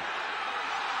sideline.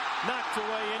 Knocked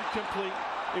away, incomplete.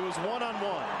 It was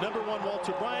one-on-one. Number 1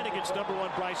 Walter Bryant against number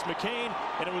 1 Bryce McCain,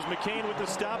 and it was McCain with the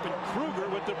stop and Kruger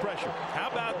with the pressure.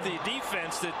 How about the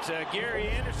defense that Gary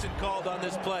Anderson called on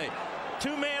this play?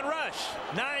 2-man rush,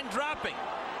 9 dropping,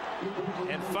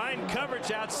 and fine coverage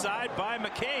outside by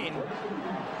McCain.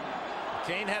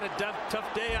 McCain had a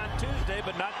tough day on Tuesday,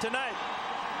 but not tonight.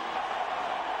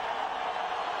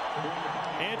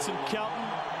 Anson Kelton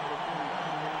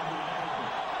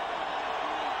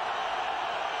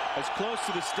as close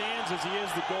to the stands as he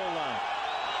is the goal line.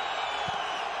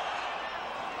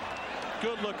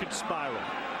 Good looking spiral.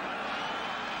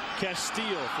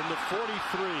 Castile from the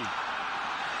 43.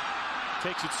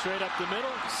 Takes it straight up the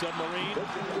middle. Submarine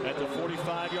at the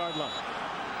 45-yard line.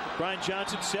 Brian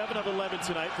Johnson, 7 of 11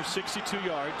 tonight for 62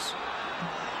 yards.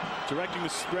 Directing the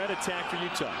spread attack for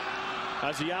Utah.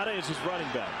 Asiata is his running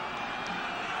back.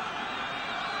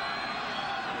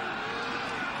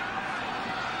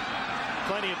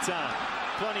 Plenty of time.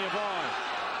 Plenty of arm.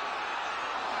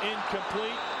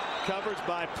 Incomplete. Coverage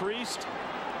by Priest.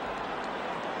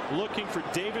 Looking for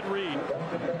David Reed.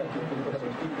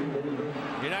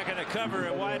 You're not going to cover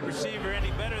a wide receiver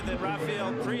any better than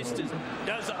Raphael Priest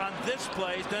does on this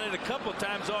play. He's done it a couple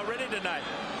times already tonight.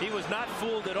 He was not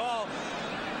fooled at all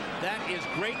That is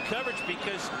great coverage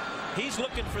because he's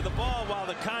looking for the ball while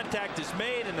the contact is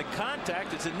made, and the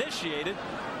contact is initiated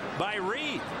by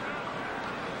Reed.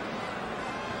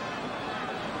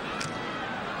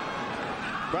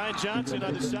 Brian Johnson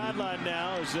on the sideline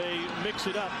now as they mix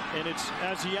it up, and it's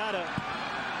Asiata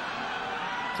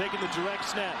taking the direct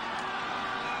snap.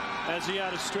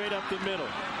 Asiata straight up the middle.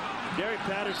 Gary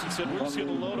Patterson said, we're just going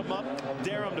to load him up,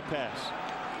 dare him to pass.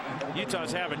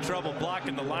 Utah's having trouble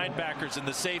blocking the linebackers and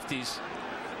the safeties.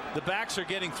 The backs are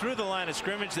getting through the line of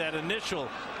scrimmage, that initial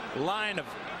line of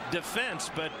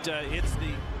defense, but it's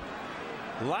the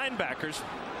linebackers.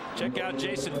 Check out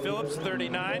Jason Phillips,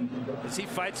 39, as he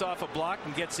fights off a block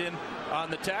and gets in on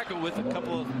the tackle with a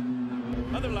couple of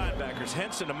other linebackers,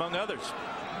 Henson among others.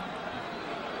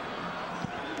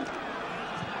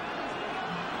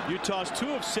 Utah's 2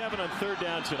 of 7 on third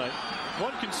down tonight.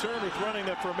 One concern with running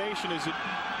that formation is that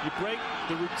you break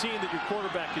the routine that your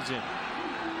quarterback is in.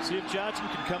 See if Johnson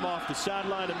can come off the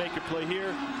sideline and make a play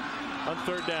here on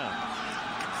third down.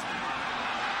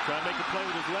 Try to make a play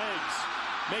with his legs.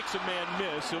 Makes a man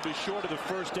miss. He'll be short of the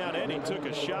first down, and he took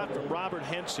a shot from Robert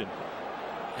Henson.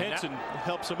 Henson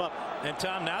helps him up. And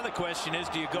Tom, now the question is,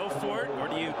 do you go for it or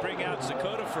do you bring out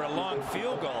Zakota for a long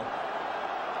field goal?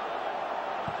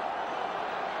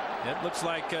 It looks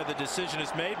like the decision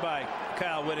is made by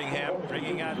Kyle Whittingham,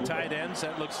 bringing out tight ends.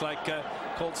 That looks like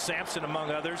Colt Sampson among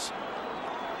others.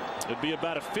 It'd be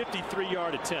about a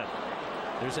 53-yard attempt.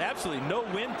 There's absolutely no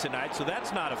wind tonight, so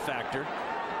that's not a factor.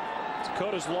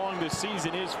 Dakota's long this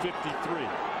season is 53. Well,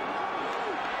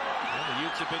 the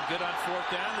Utes have been good on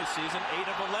fourth down this season. 8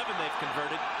 of 11 they've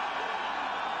converted.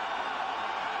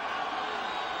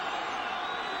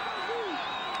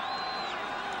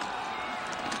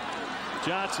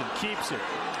 Johnson keeps it.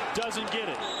 Doesn't get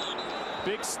it.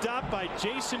 Big stop by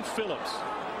Jason Phillips.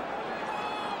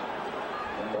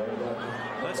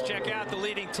 Let's check out the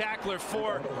leading tackler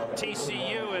for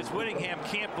TCU as Whittingham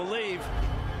can't believe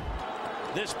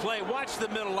this play. Watch the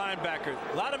middle linebacker.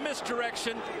 A lot of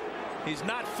misdirection. He's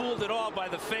not fooled at all by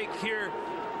the fake here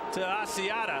to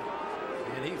Asiata.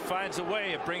 And he finds a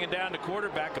way of bringing down the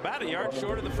quarterback about a yard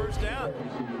short of the first down.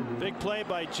 Big play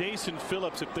by Jason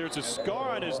Phillips. If there's a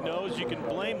scar on his nose, you can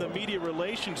blame the media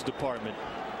relations department.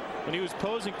 When he was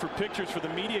posing for pictures for the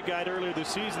media guide earlier this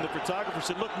season, the photographer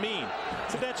said, look mean. I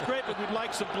said, that's great, but we'd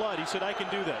like some blood. He said, I can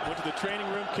do that. Went to the training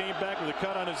room, came back with a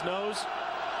cut on his nose.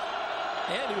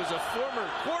 And he was a former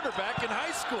quarterback in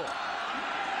high school.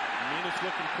 Meanest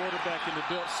looking quarterback in the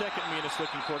building, second meanest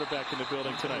looking quarterback in the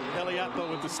building tonight. Eliapo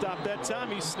with the stop that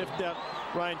time. He sniffed out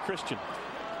Ryan Christian.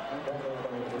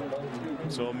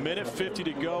 So a minute 50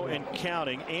 to go and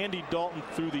counting. Andy Dalton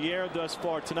through the air thus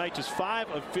far tonight, just 5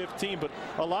 of 15, but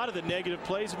a lot of the negative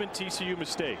plays have been TCU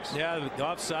mistakes. Yeah, the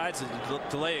offsides,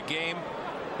 delay a game.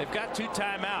 They've got 2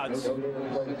 timeouts,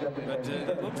 but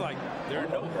it looks like they're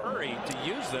in no hurry to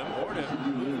use them or to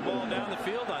move the ball down the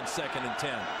field on 2nd and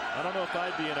 10. I don't know if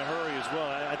I'd be in a hurry as well.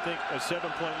 I think a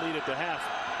 7-point lead at the half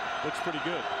looks pretty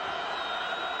good.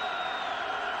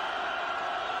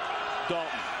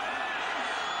 Dalton.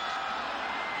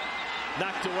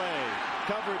 Knocked away.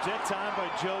 Coverage that time by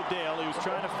Joe Dale. He was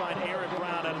trying to find Aaron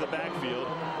Brown out of the backfield.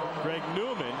 Greg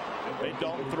Newman made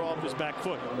Dalton throw off his back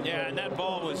foot. Yeah, and that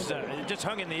ball was it just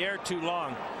hung in the air too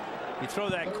long. You throw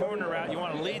that corner out, you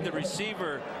want to lead the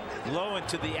receiver low and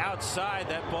to the outside.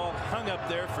 That ball hung up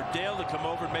there for Dale to come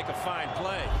over and make a fine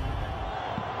play.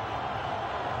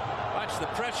 Watch the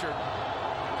pressure.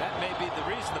 That may be the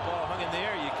reason the ball hung in the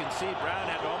air. You can see Brown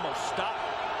had to almost stop.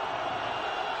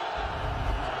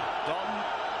 Dalton,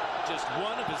 just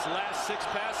 1 of his last 6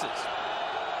 passes.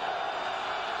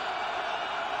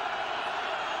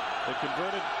 They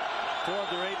converted 4 of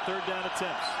their 8 third down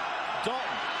attempts.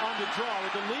 Dalton on the draw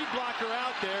with the lead blocker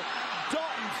out there.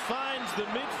 Dalton finds the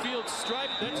midfield stripe.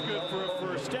 That's good for a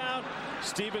first down.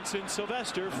 Stevenson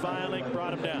Sylvester finally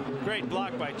brought him down. Great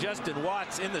block by Justin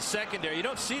Watts in the secondary. You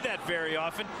don't see that very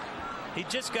often. He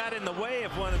just got in the way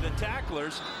of one of the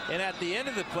tacklers, and at the end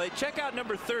of the play, check out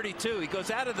number 32. He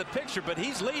goes out of the picture, but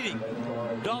he's leading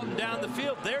Dalton down the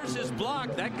field. There's his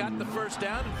block. That got the first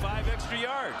down and 5 extra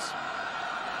yards.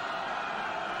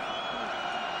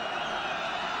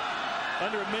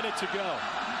 Under a minute to go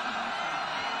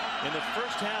in the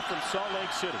first half from Salt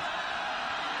Lake City.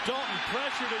 Dalton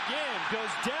pressured again,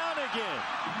 goes down again.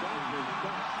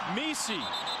 Messi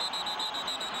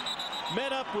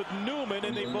met up with Newman,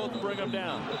 and they both bring him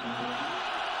down.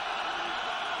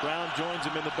 Brown joins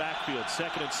him in the backfield,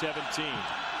 2nd and 17.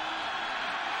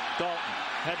 Dalton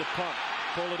had to pump.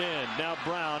 pull it in. Now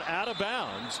Brown out of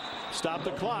bounds. Stop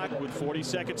the clock with 40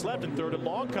 seconds left and 3rd and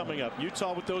long coming up.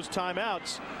 Utah with those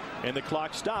timeouts and the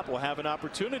clock stop will have an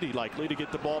opportunity likely to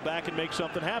get the ball back and make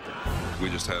something happen. We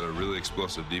just had a really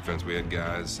explosive defense. We had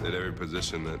guys at every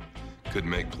position that could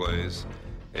make plays.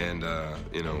 And,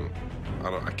 you know,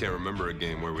 I can't remember a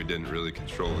game where we didn't really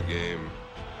control the game.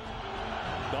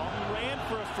 Dalton ran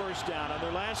for a 1st down on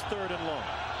their last 3rd and long.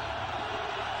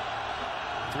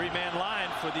 3-man line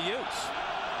for the Utes.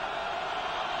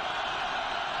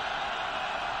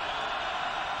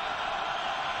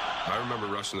 I remember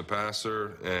rushing the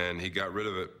passer, and he got rid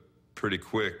of it pretty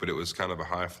quick, but it was kind of a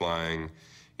high-flying,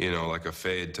 you know, like a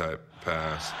fade type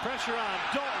pass. Pressure on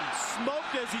Dalton,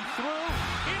 smoked as he threw,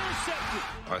 intercepted.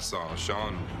 I saw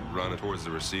Sean running towards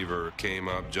the receiver, came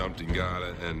up, jumped and got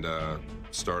it, and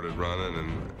started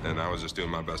running, and I was just doing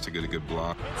my best to get a good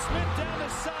block. And Smith down the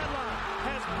sideline,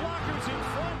 has blockers in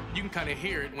front. You can kind of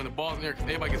hear it when the ball's in there because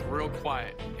everybody gets real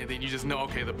quiet, and then you just know,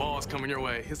 okay, the ball is coming your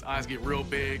way. His eyes get real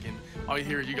big, and all you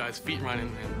hear is you guys' feet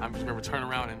running, and I remember turning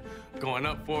around and going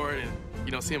up for it, and,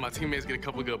 you know, seeing my teammates get a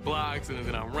couple of good blocks, and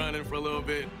then I'm running for a little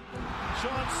bit.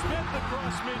 Sean Smith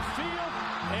across midfield,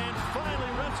 and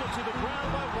finally wrestled to the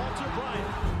ground by Walter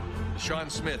Bryant. Sean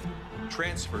Smith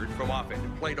transferred from offense,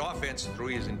 played offense through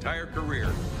his entire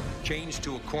career, changed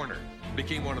to a corner,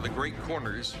 became one of the great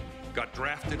corners, got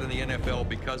drafted in the NFL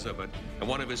because of it, and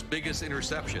one of his biggest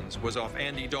interceptions was off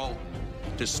Andy Dalton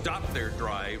to stop their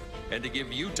drive and to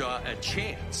give Utah a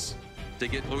chance to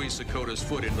get Louis Sakota's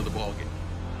foot into the ballgame.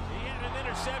 He had an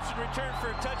interception return for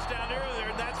a touchdown earlier,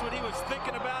 and that's what he was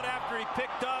thinking about after he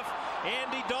picked off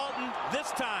Andy Dalton.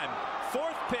 This time,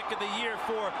 4th pick of the year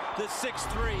for the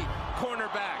 6'3"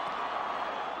 cornerback.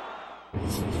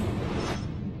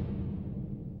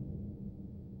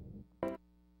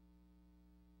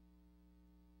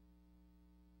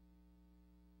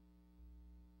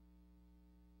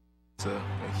 It's a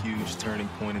huge turning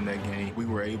point in that game. We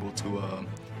were able to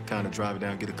kind of drive it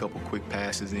down, get a couple quick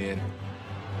passes in.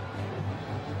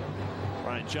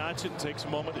 Brian Johnson takes a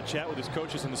moment to chat with his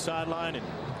coaches on the sideline, and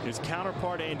his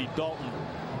counterpart Andy Dalton,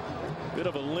 bit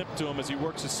of a limp to him as he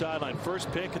works the sideline.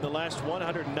 1st pick in the last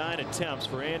 109 attempts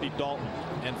for Andy Dalton.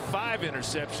 And 5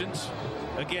 interceptions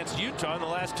against Utah in the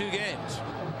last 2 games.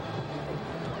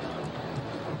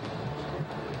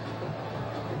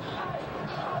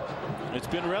 It's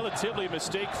been relatively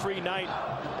mistake-free night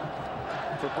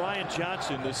for Brian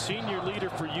Johnson. The senior leader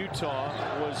for Utah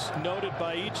was noted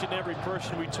by each and every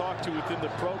person we talked to within the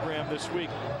program this week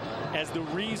as the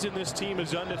reason this team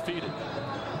is undefeated.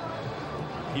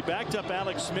 He backed up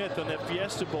Alex Smith on that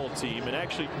Fiesta Bowl team and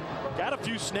actually got a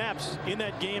few snaps in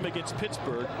that game against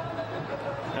Pittsburgh.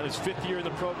 That is 5th year in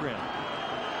the program.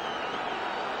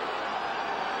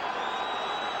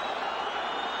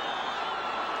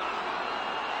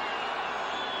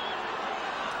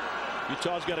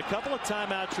 Utah's got a couple of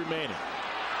timeouts remaining.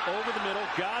 Over the middle,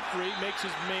 Godfrey makes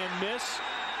his man miss.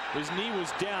 His knee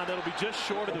was down. That'll be just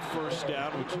short of the 1st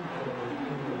down, which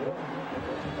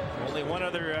only one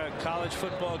other college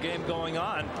football game going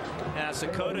on.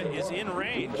 Sakota is in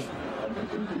range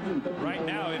right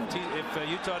now if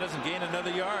Utah doesn't gain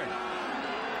another yard.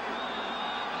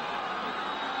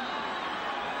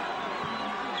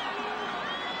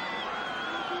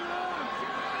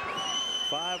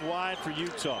 Five wide for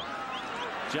Utah.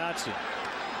 Johnson.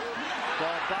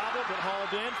 Ball bobbled but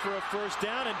hauled in for a 1st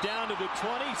down and down to the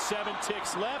 20. 7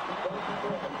 ticks left.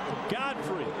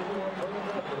 Godfrey.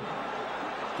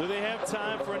 Do they have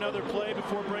time for another play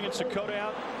before bringing Sakota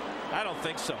out? I don't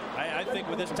think so. I think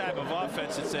with this type of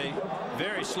offense, it's a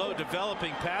very slow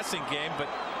developing passing game, but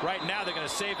right now they're going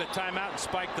to save the timeout and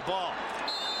spike the ball.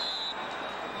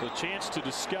 The chance to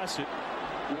discuss it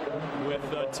with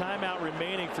a timeout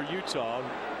remaining for Utah.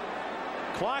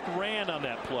 Clock ran on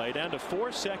that play down to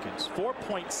 4 seconds.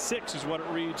 4.6 is what it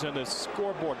reads on the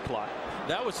scoreboard clock.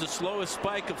 That was the slowest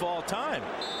spike of all time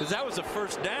because that was a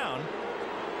 1st down.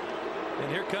 And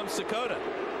here comes Sakota.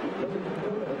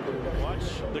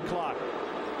 Watch the clock.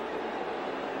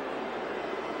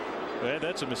 Yeah,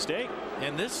 that's a mistake.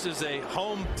 And this is a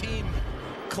home team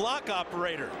clock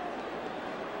operator.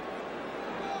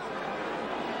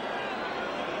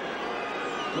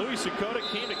 Louis Sakota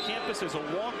came to campus as a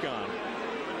walk-on.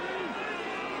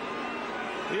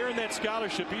 Here in that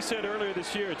scholarship, he said earlier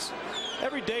this year,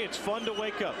 every day it's fun to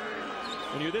wake up.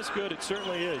 When you're this good, it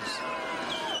certainly is.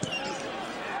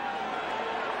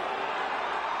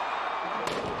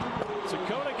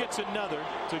 Sakota gets another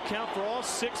to count for all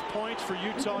 6 points for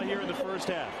Utah here in the 1st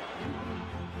half.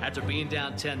 After being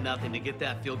down 10-0 to get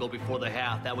that field goal before the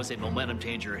half, that was a momentum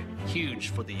changer, huge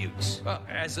for the Utes.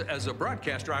 As a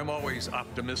broadcaster, I'm always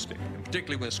optimistic, and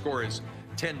particularly when the score is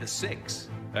 10-6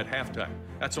 at halftime.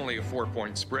 That's only a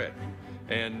 4-point spread.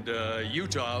 And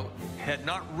Utah had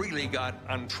not really got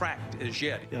untracked as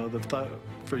yet. You know, the thought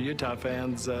for Utah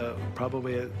fans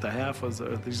probably at the half was,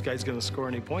 are these guys going to score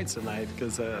any points tonight?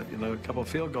 Because, you know, a couple of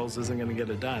field goals isn't going to get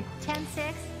it done.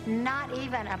 10-6, not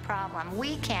even a problem.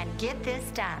 We can get this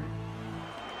done.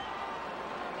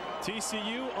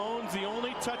 TCU owns the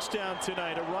only touchdown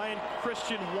tonight, a Ryan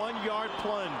Christian 1-yard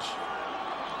plunge.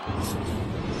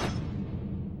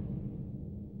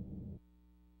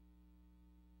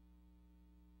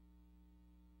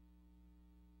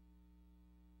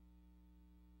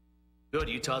 Good.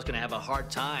 Utah's going to have a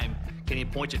hard time getting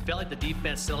points. It felt like the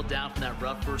defense settled down from that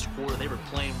rough first quarter. They were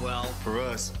playing well. For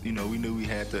us, you know, we knew we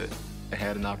had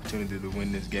an opportunity to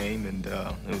win this game, and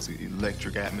it was an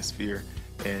electric atmosphere,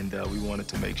 and we wanted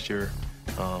to make sure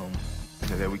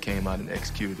that we came out and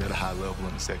executed at a high level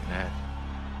in the second half.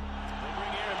 They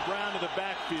bring Aaron Brown to the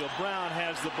backfield. Brown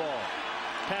has the ball.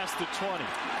 Past the 20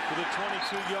 to the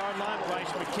 22-yard line. Bryce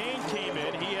McCain came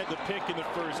in. He had the pick in the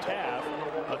first half.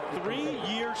 A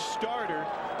 3-year starter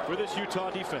for this Utah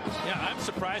defense. Yeah, I'm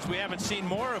surprised we haven't seen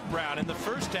more of Brown. In the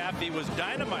first half, he was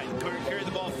dynamite. Carried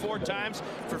the ball 4 times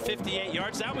for 58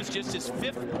 yards. That was just his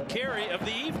 5th carry of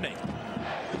the evening.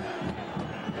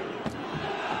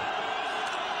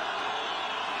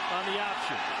 On the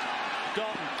option,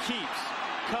 Dalton keeps,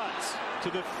 cuts to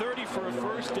the 30 for a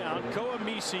first down.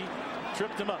 Koamisi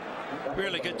tripped him up.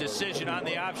 Really good decision on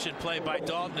the option play by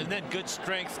Dalton, and then good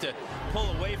strength to pull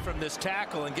away from this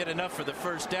tackle and get enough for the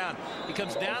first down. He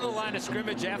comes down the line of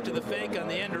scrimmage after the fake on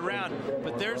the end around,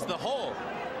 but there's the hole.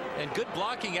 And good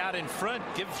blocking out in front.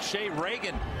 Give Shea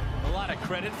Reagan a lot of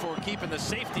credit for keeping the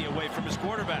safety away from his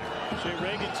quarterback. Shea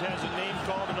Reagan has a name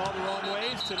called in all the wrong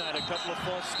ways tonight. A couple of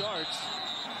false starts.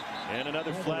 And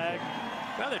another flag.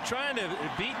 Well, they're trying to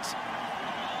beat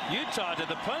Utah to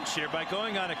the punch here by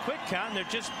going on a quick count, and they're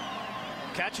just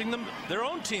catching their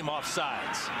own team off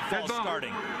sides. False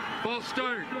starting. False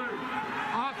start.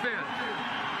 Offense.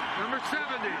 Number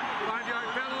 70. 5-yard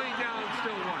penalty, down,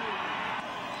 still 1.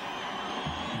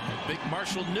 Big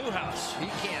Marshall Newhouse. He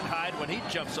can't hide when he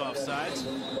jumps off sides.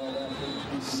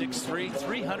 6'3",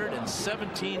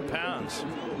 317 pounds.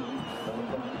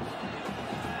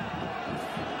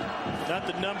 Not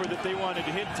the number that they wanted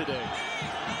to hit today.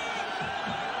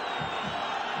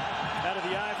 Out of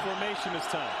the I formation this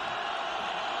time.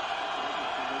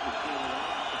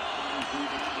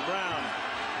 Brown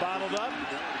bottled up,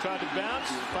 tried to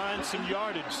bounce, finds some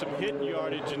yardage, some hidden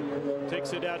yardage, and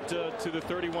takes it out to the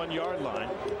 31-yard line.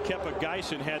 Kepa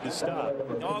Geisen had to stop.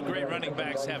 All great running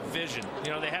backs have vision.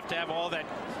 You know, they have to have all that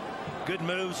good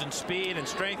moves and speed and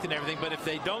strength and everything, but if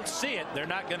they don't see it, they're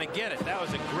not going to get it. That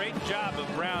was a great job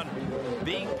of Brown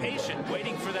being patient,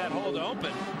 waiting for that hole to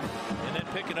open, and then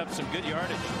picking up some good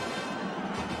yardage.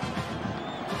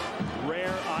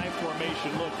 Rare I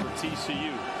formation look for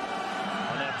TCU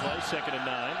on that play. 2nd and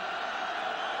 9.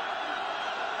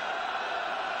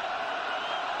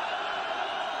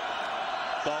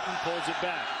 Dalton pulls it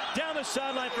back down the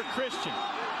sideline for Christian,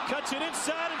 cuts it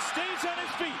inside and stays on his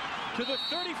feet to the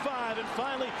 35 and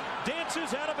finally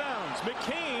dances out of bounds.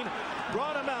 McCain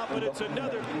brought him out, but it's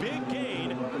another big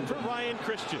gain for Ryan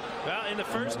Christian. Well, in the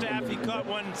first half, he caught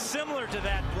one similar to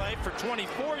that play for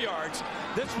 24 yards.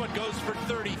 This one goes for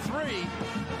 33.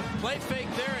 Play fake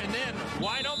there, and then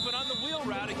wide open on the wheel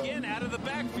route again out of the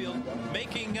backfield,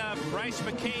 making Bryce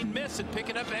McCain miss and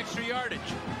picking up extra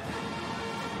yardage.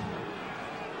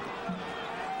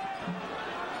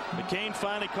 McCain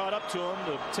finally caught up to him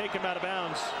to take him out of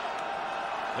bounds.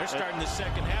 They're starting the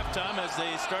second half, Tom, as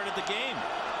they started the game.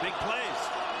 Big plays.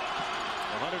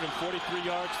 143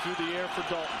 yards through the air for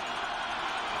Dalton.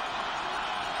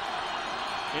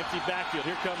 Empty backfield.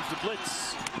 Here comes the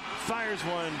blitz. Fires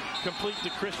one complete to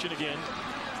Christian again.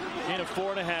 In a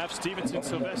 4.5. Stevenson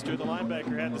Sylvester, the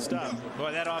linebacker, had the stop.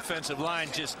 Boy, that offensive line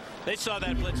just, they saw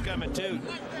that blitz coming too.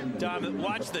 Tom,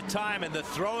 watch the time and the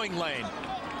throwing lane.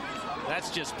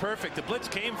 That's just perfect. The blitz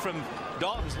came from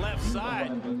Dalton's left side,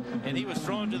 and he was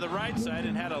thrown to the right side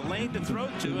and had a lane to throw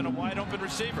to and a wide open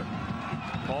receiver.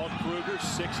 Paul Kruger,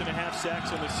 6.5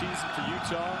 sacks on the season for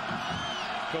Utah.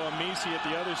 Koamisi at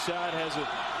the other side has a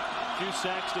few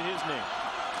sacks to his name.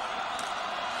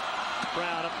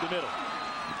 Brown up the middle.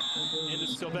 Into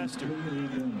Sylvester.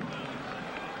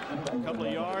 A couple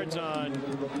of yards on,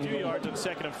 a few yards on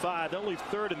 2nd and 5. Only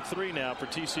 3rd and 3 now for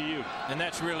TCU. And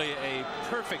that's really a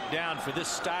perfect down for this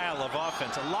style of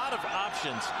offense. A lot of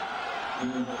options. For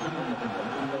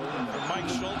Mike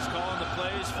Schultz calling the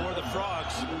plays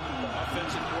Frogs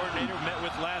offensive coordinator met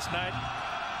with last night.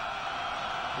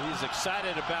 He's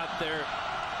excited about their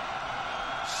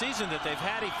season that they've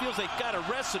had. He feels they've got a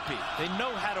recipe. They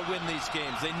know how to win these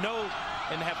games. They know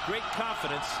and have great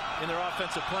confidence in their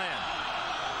offensive plan.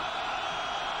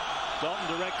 Dalton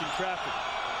directing traffic.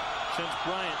 Sends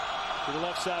Bryant to the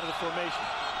left side of the formation.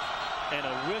 And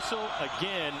a whistle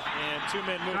again, and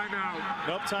two-men move. Timeout.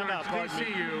 Nope, timeout, pardon me.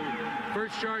 TCU.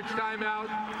 First charge timeout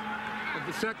of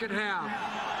the second half.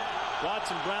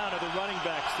 Watson, Brown are the running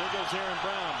backs. There goes Aaron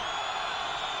Brown.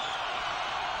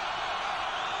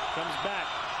 Comes back.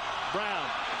 Brown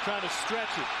trying to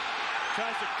stretch it.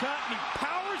 Tries to cut, and he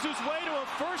powers his way to a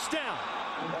first down.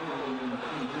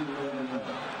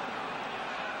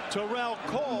 Terrell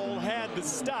Cole had the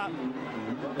stop,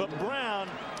 but Brown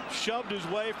shoved his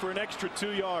way for an extra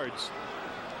 2 yards.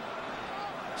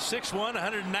 6'1",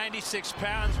 196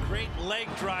 pounds. Great leg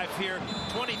drive here.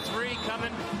 23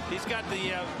 coming. He's got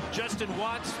the Justin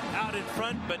Watts out in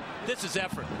front, but this is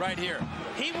effort right here.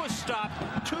 He was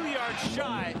stopped 2 yards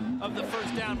shy of the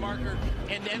first down marker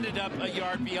and ended up a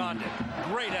yard beyond it.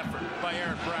 Great effort by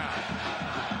Aaron Brown.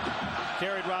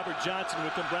 Carried Robert Johnson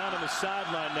with him. Brown on the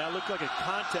sideline now. Looked like a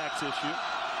contacts issue.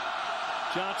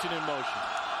 Johnson in motion.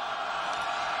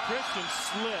 Christian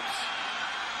slips.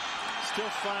 Still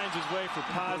finds his way for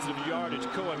positive yardage.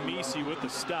 Koamisi with the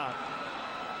stop.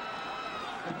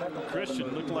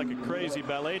 Christian looked like a crazy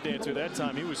ballet dancer that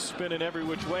time. He was spinning every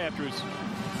which way after his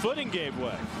footing gave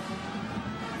way.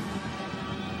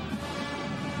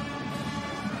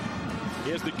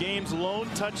 He has the game's lone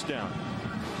touchdown.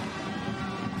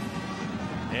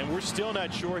 And we're still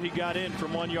not sure he got in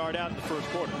from 1 yard out in the first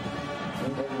quarter.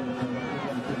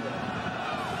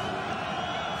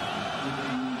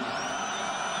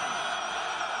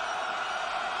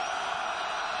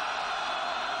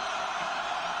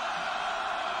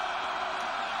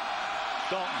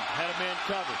 Dalton had a man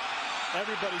covered.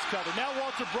 Everybody's covered. Now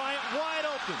Walter Bryant wide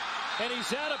open. And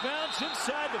he's out of bounds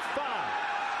inside the 5.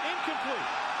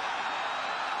 Incomplete.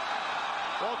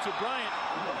 Walter Bryant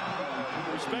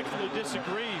respectfully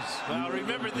disagrees. Well,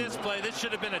 remember this play. This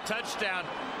should have been a touchdown.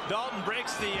 Dalton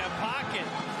breaks the pocket,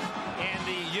 and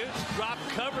the Utes drop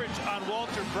coverage on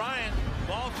Walter Bryant.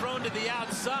 Ball thrown to the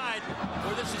outside,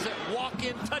 where this is a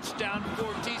walk-in touchdown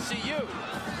for TCU.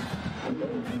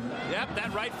 Yep,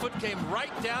 that right foot came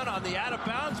right down on the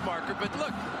out-of-bounds marker. But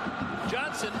look,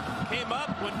 Johnson came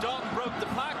up when Dalton broke the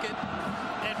pocket,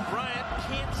 and Bryant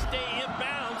can't stay in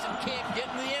bounds and can't get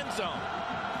in the end zone.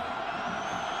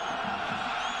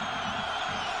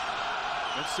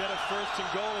 Instead of 1st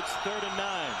and goal, it's 3rd and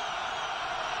 9.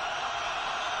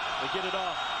 They get it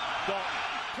off. Dalton,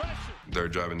 pressure. They're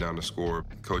driving down to score.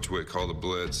 Coach Witt called a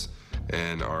blitz,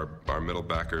 and our middle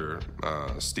backer,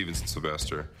 Stevenson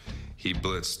Sylvester, he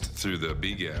blitzed through the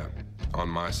B gap on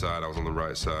my side. I was on the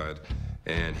right side,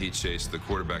 and he chased the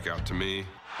quarterback out to me.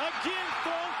 Again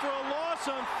thrown for a loss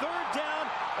on 3rd down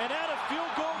and out of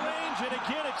field goal range, and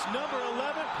again it's number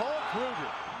 11, Paul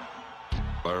Kruger.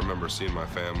 I remember seeing my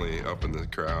family up in the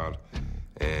crowd,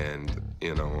 and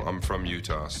you know, I'm from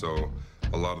Utah, so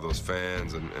a lot of those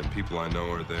fans and people I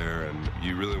know are there, and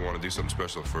you really want to do something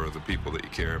special for the people that you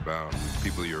care about,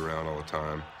 people you're around all the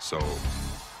time. So,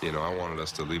 you know, I wanted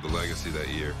us to leave a legacy that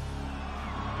year.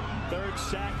 3rd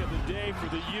sack of the day for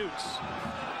the Utes.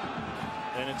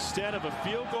 And instead of a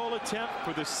field goal attempt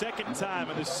for the 2nd time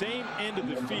on the same end of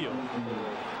the field,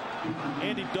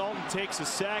 Andy Dalton takes a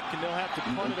sack, and they'll have to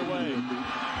punt it away.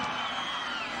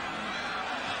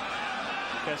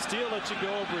 Castile lets you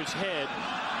go over his head.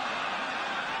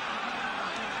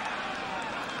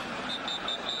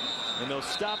 And they'll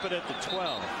stop it at the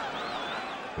 12.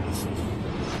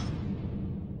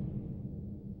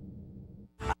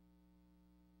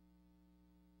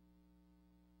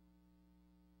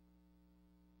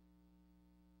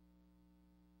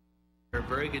 They're a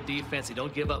very good defense. They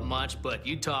don't give up much, but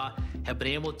Utah have been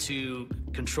able to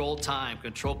control time,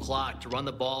 control clock, to run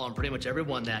the ball on pretty much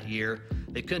everyone that year.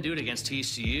 They couldn't do it against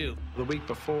TCU. The week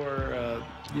before,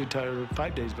 Utah,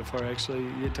 5 days before actually,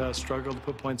 Utah struggled to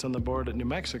put points on the board at New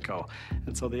Mexico.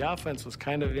 And so the offense was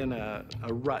kind of in a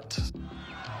rut.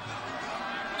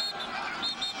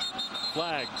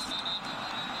 Flags.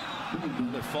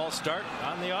 The false start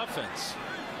on the offense.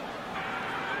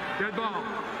 Dead ball.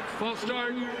 False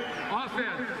start.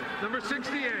 Offense. Number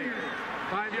 68.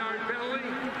 5-yard penalty.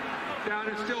 Down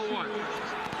is still 1.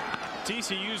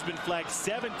 TCU's been flagged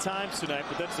 7 times tonight,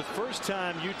 but that's the first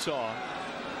time Utah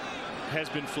has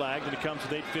been flagged, and it comes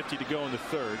with 8:50 to go in the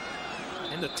 3rd.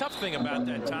 And the tough thing about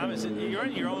that, Tom, is that you're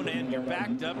on your own end. You're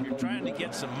backed up. You're trying to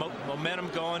get some momentum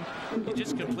going. You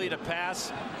just complete a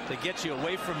pass that gets you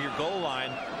away from your goal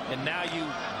line, and now you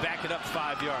back it up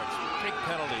 5 yards. Big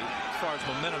penalty as far as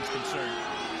momentum's concerned.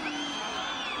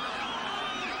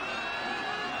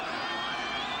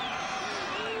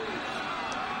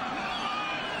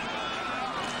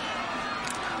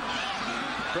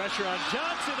 Pressure on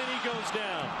Johnson, and he goes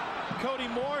down. Cody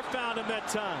Moore found him that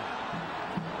time.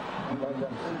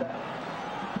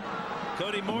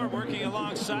 Cody Moore working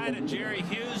alongside of Jerry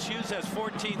Hughes. Hughes has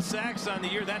 14 sacks on the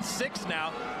year. That's 6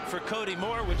 now for Cody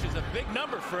Moore, which is a big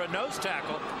number for a nose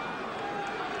tackle.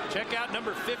 Check out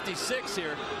number 56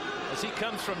 here as he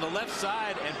comes from the left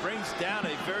side and brings down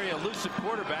a very elusive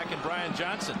quarterback in Brian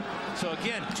Johnson. So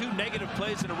again, 2 negative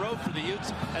plays in a row for the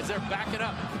Utes as they're backing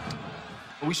up.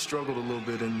 We struggled a little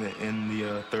bit in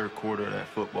the third quarter of that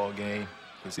football game.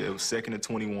 It was 2nd and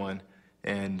 21,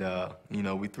 and you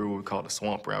know, we threw what we called a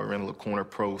swamp route. We ran a little corner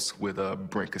post with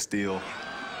Brent Castile.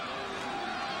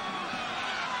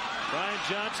 Brian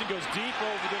Johnson goes deep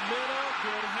over the middle.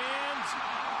 Good hands.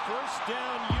 First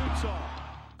down, Utah.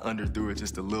 Underthrew it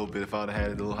just a little bit. If I'd have had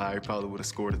it a little higher, probably would have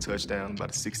scored a touchdown, about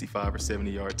a 65 or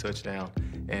 70-yard touchdown.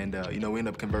 And you know, we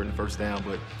ended up converting the first down,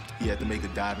 but he had to make a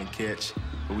diving catch.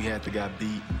 But we had the guy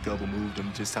beat, double moved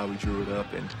him, just how we drew it up,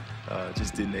 and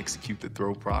just didn't execute the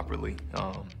throw properly.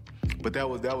 But that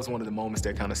was one of the moments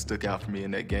that kind of stuck out for me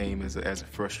in that game as a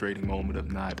frustrating moment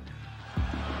of not.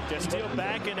 Castile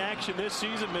back in action this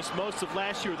season, missed most of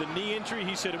last year with a knee injury.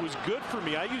 He said it was good for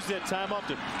me. I used that time off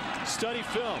to study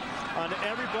film on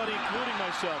everybody, including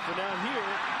myself. And now here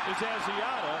is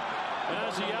Asiata. And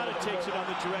Asiata takes it on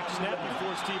the direct snap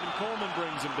before Stephen Coleman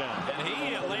brings him down. And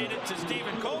he laid it to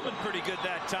Stephen Coleman pretty good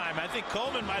that time. I think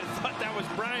Coleman might have thought that was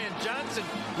Brian Johnson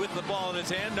with the ball in his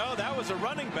hand. No, that was a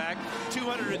running back,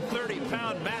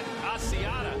 230-pound Matt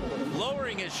Asiata,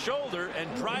 lowering his shoulder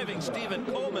and driving Stephen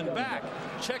Coleman back.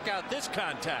 Check out this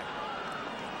contact.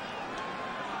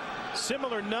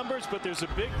 Similar numbers, but there's a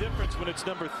big difference when it's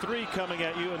number 3 coming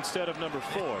at you instead of number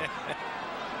 4.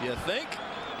 You think?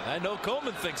 I know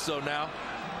Coleman thinks so now.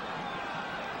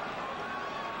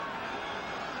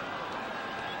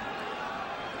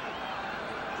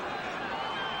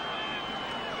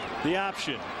 The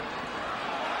option.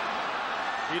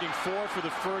 Needing 4 for the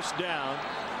first down.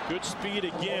 Good speed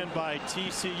again by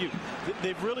TCU.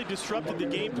 They've really disrupted the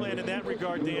game plan in that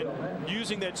regard, Dan,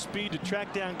 using that speed to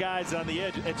track down guys on the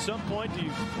edge. At some point, do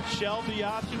you shelve the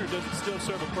option, or does it still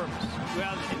serve a purpose?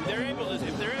 Well, if they're able to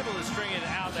string it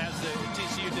out as the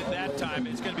TCU did that time,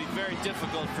 it's going to be very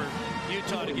difficult for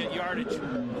Utah to get yardage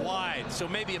wide. So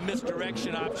maybe a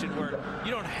misdirection option where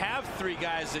you don't have 3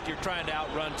 guys that you're trying to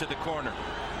outrun to the corner.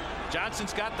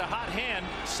 Johnson's got the hot hand,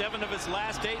 7 of his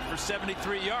last 8 for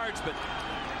 73 yards, but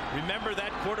remember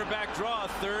that quarterback draw,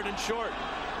 3rd and short.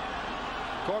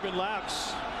 Corbin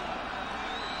Laux.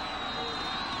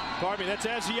 Corbin, that's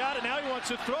Asiata. Now he wants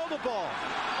to throw the ball.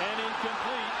 And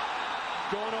incomplete.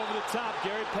 Going over the top.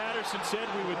 Gary Patterson said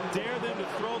we would dare them to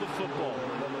throw the football.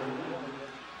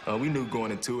 We knew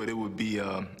going into it, it would be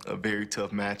a very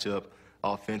tough matchup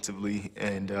offensively.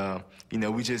 And, you know,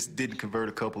 we just didn't convert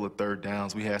a couple of 3rd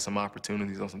downs. We had some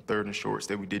opportunities on some 3rd and shorts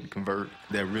that we didn't convert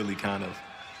that really kind of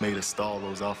made us stall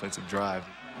those offensive drives.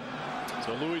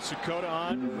 So Louis Sakota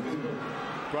on.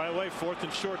 Right away, 4th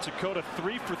and short. Sakota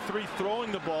 3 for 3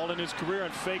 throwing the ball in his career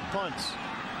on fake punts.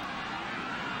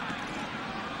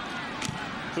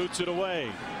 Boots it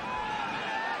away.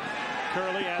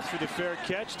 Curley asks for the fair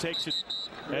catch, takes it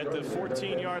at the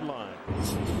 14-yard line.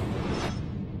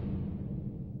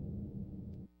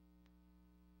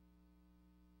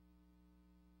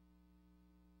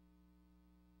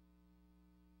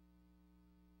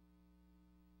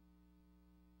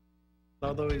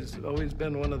 Although he's always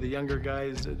been one of the younger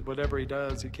guys, whatever he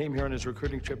does, he came here on his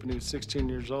recruiting trip when he was 16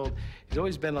 years old. He's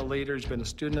always been a leader. He's been a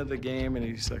student of the game, and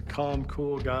he's a calm,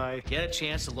 cool guy. He had a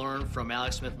chance to learn from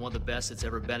Alex Smith, one of the best that's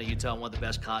ever been at Utah, one of the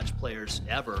best college players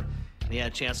ever. And he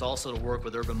had a chance also to work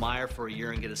with Urban Meyer for a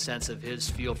year and get a sense of his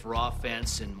feel for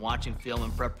offense and watching film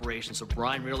and preparation. So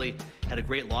Brian really had a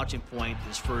great launching point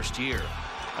his first year.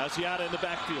 Asiata in the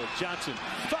backfield. Johnson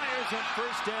fires on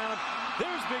first down.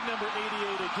 There's big number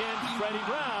 88 again, Freddie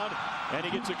Brown, and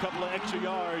he gets a couple of extra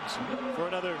yards for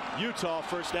another Utah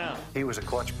first down. He was a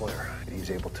clutch player. He's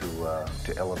able to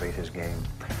elevate his game.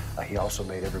 He also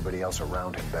made everybody else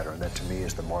around him better, and that to me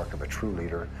is the mark of a true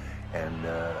leader and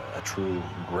a true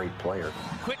great player.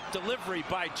 Quick delivery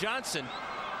by Johnson.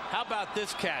 How about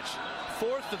this catch?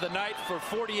 4th of the night for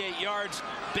 48 yards.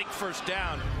 Big first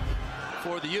down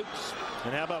for the Utes.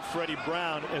 And how about Freddie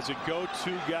Brown as a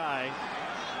go-to guy?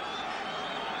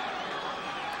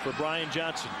 for Brian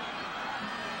Johnson.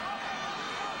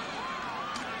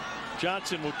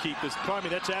 Johnson will keep this. Pardon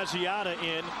me, that's Asiata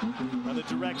in on the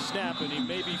direct snap, and he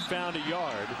maybe found a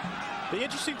yard. The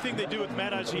interesting thing they do with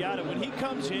Matt Asiata, when he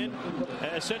comes in,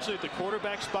 essentially at the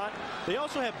quarterback spot, they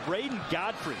also have Braden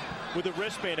Godfrey with a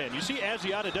wristband in. You see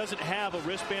Asiata doesn't have a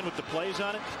wristband with the plays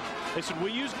on it. They said,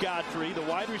 we use Godfrey. The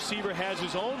wide receiver has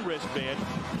his own wristband.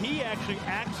 He actually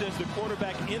acts as the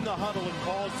quarterback in the huddle and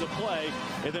calls the play,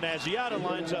 and then Asiata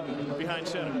lines up behind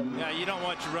center. Yeah, you don't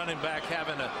want your running back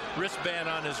having a wristband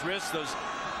on his wrist. Those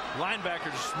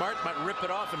linebackers are smart, might rip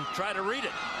it off and try to read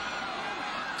it.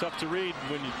 Tough to read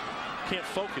when you can't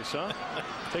focus, huh?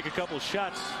 Take a couple of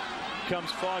shots.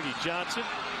 Comes Foggy. Johnson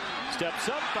steps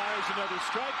up, fires another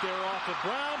strike there off of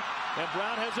Brown, and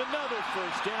Brown has another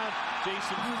first down.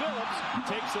 Jason Phillips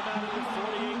takes him out of the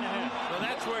 48.5. Well,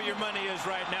 that's where your money is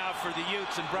right now for the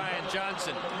Utes and Brian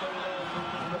Johnson.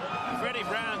 Freddie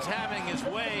Brown's having his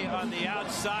way on the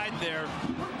outside there,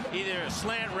 either a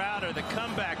slant route or the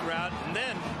comeback route, and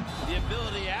then the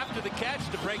ability after the catch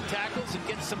to break tackles and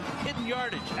get some hidden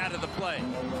yardage out of the play.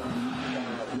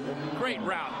 Great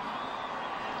route.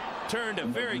 Turned a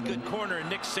very good corner and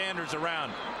Nick Sanders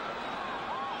around.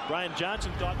 Brian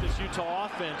Johnson thought this Utah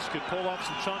offense could pull off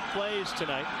some chunk plays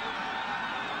tonight.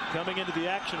 Coming into the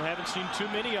action, haven't seen too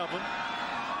many of them.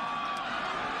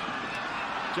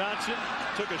 Johnson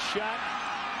took a shot.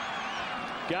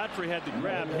 Godfrey had the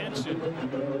grab. Henson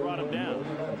brought him down.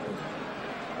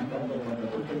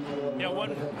 You know,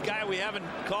 one guy we haven't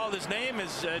called his name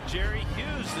is Jerry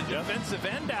Hughes, the defensive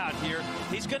end out here.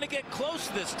 He's going to get close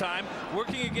this time,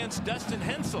 working against Dustin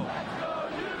Hensel.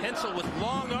 Hensel with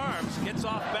long arms gets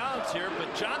off balance here,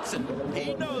 but Johnson,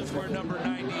 he knows where number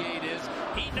 98 is.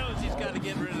 He knows he's got to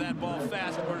get rid of that ball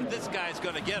fast or this guy's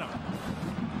going to get him.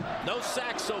 No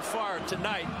sacks so far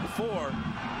tonight for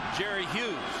Jerry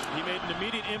Hughes. He made an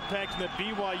immediate impact in the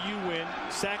BYU win.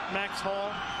 Sacked Max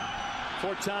Hall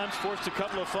 4 times, forced a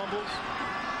couple of fumbles.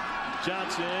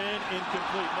 Johnson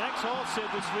incomplete. Max Hall said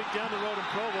this week down the road in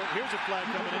Provo, here's a flag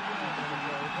coming in,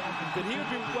 that he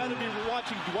would rather be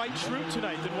watching Dwight Schrute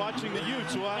tonight than watching the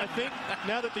Utes. So I think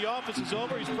now that the office is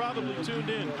over, he's probably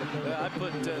tuned in. I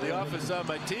put the office on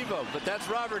my TiVo, but that's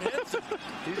Robert Henson.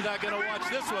 He's not going to watch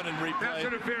this one in replay. Pass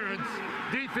interference.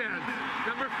 Defense.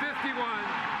 Number 51.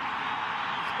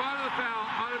 Spot of the foul.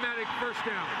 Automatic first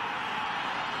down.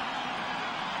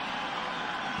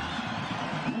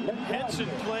 Henson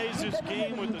plays this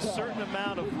game with a certain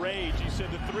amount of rage. He said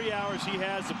the 3 hours he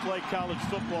has to play college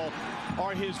football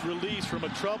are his release from a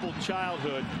troubled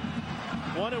childhood,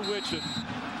 one in which an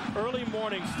early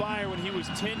morning fire when he was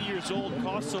 10 years old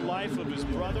cost the life of his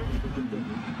brother,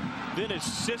 then his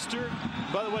sister.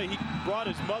 By the way, he brought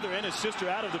his mother and his sister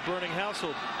out of the burning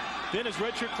household. Then his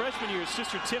redshirt freshman year, his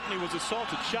sister Tiffany was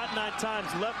assaulted, shot 9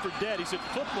 times, left for dead. He said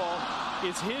football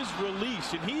is his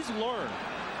release, and he's learned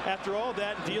after all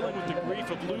that, dealing with the grief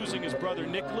of losing his brother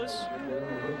Nicholas,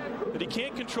 that he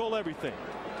can't control everything.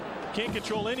 Can't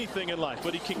control anything in life,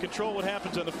 but he can control what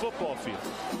happens on the football field.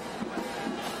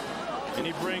 And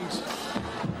he brings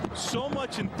so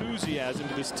much enthusiasm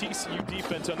to this TCU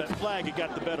defense on that flag, it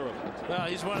got the better of him. Well,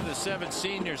 he's one of the 7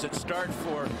 seniors that start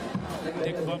for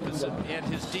Dick Bumpus and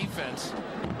his defense.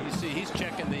 You see, he's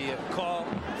checking the call.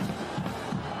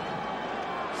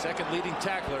 Second leading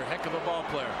tackler, heck of a ball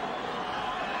player.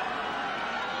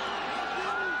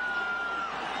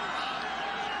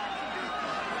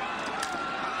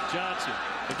 Johnson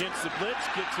against the blitz,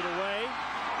 gets it away.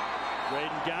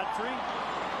 Braden Godfrey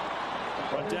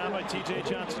brought down by T.J.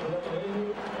 Johnson.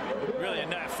 Really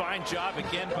a fine job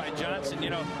again by Johnson.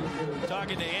 You know,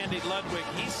 talking to Andy Ludwig,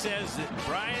 he says that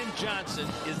Brian Johnson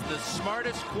is the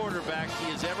smartest quarterback he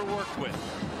has ever worked with.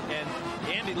 And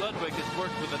Andy Ludwig has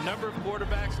worked with a number of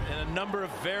quarterbacks and a number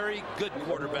of very good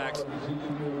quarterbacks.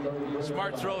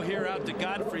 Smart throw here out to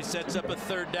Godfrey, sets up a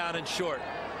 3rd down and short.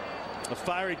 A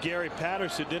fiery Gary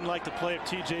Patterson didn't like the play of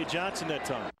T.J. Johnson that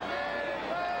time.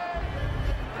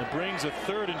 It brings a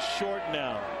 3rd and short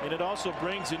now, and it also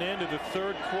brings an end to the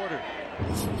 3rd quarter.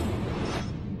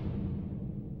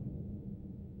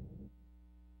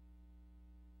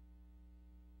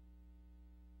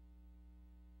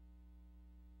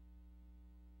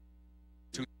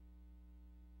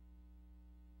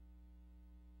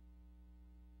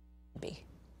 Be.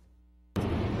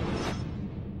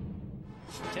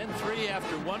 10-3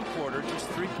 after 1 quarter, just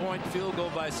 3-point field goal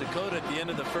by Sakota at the end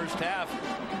of the first half.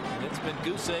 And it's been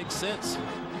goose egg since.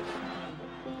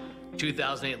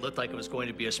 2008 looked like it was going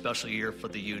to be a special year for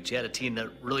the Utes. You had a team that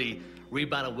really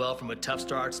rebounded well from a tough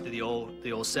start to the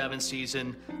 07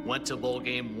 season, went to a bowl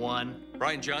game, won.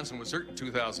 Brian Johnson was hurt in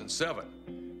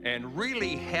 2007 and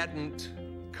really hadn't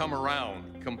come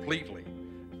around completely.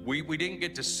 We didn't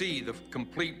get to see the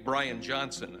complete Brian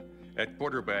Johnson at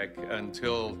quarterback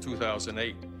until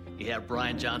 2008. He had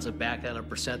Brian Johnson back at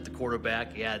 100%, the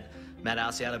quarterback. He had Matt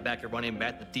Asiata back at running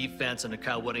back, the defense under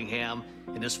Kyle Whittingham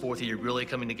in his fourth year really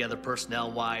coming together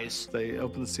personnel-wise. They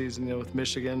opened the season with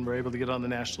Michigan, were able to get on the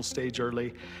national stage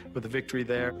early with a victory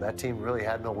there. That team really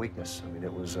had no weakness. I mean,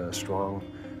 it was strong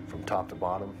from top to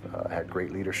bottom, had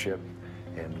great leadership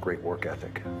and great work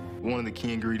ethic. One of the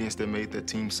key ingredients that made that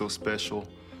team so special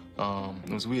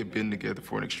was we had been together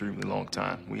for an extremely long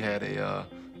time. We had a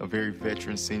very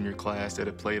veteran senior class that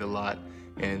had played a lot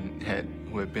and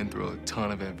who had been through a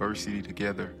ton of adversity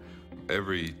together.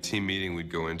 Every team meeting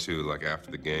we'd go into, like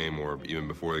after the game or even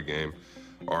before the game,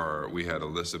 we had a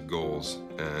list of goals,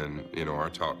 and our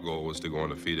top goal was to go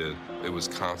undefeated. It was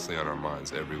constantly on our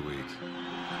minds every week.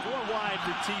 4 wide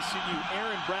for TCU.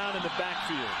 Aaron Brown in the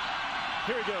backfield.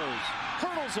 Here he goes.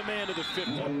 Hurdles a man to the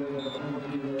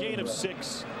 50. Gain of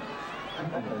 6.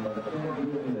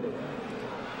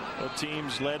 Both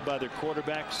teams led by their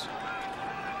quarterbacks.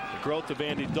 The growth of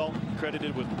Andy Dalton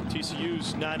credited with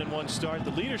TCU's 9-1 start.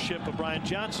 The leadership of Brian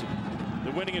Johnson,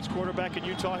 the winningest quarterback in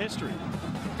Utah history.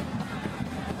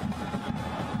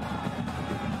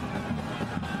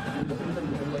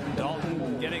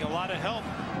 Dalton getting a lot of help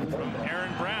from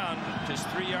Aaron Brown, just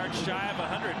 3 yards shy of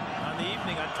 100 on the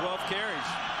evening on 12 carries.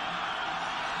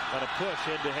 Got a push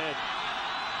head to head.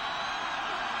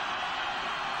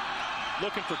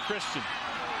 Looking for Christian.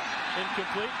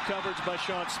 Incomplete. Coverage by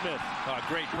Sean Smith. Oh,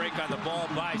 great break on the ball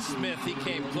by Smith. He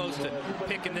came close to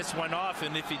picking this one off,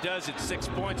 and if he does, it's 6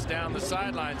 points down the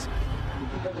sidelines.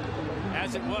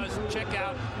 As it was, check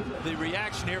out the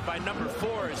reaction here by number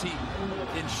 4 as he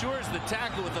ensures the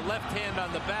tackle with the left hand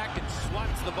on the back and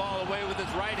swats the ball away with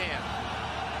his right hand.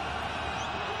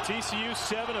 TCU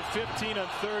 7 of 15 on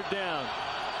 3rd down.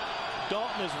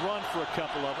 Dalton has run for a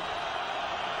couple of them.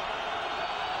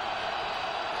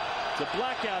 It's a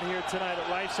blackout here tonight at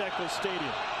Rice-Eccles Stadium.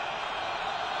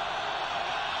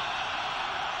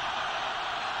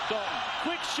 Dalton,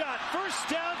 quick shot, first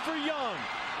down for Young.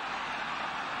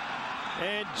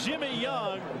 And Jimmy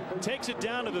Young takes it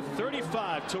down to the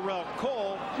 35. Terrell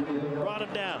Cole brought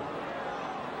him down.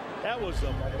 That was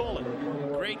a bullet.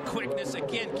 Great quickness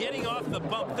again, getting off the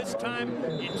bump. This time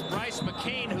it's Bryce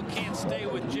McCain who can't stay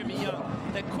with Jimmy Young.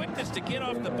 That quickness to get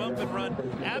off the bump and run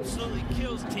absolutely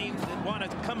kills teams that want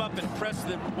to come up and press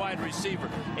the wide receiver.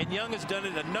 And Young has done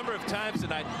it a number of times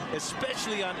tonight,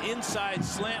 especially on inside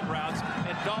slant routes,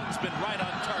 and Dalton's been right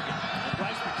on target. And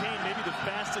Bryce McCain, maybe the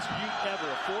fastest Ute ever,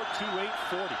 a 4.28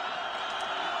 40.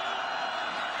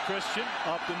 Christian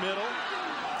up the middle.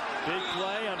 Big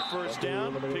play on first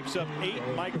down. Picks up 8.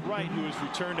 Mike Wright, who has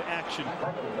returned to action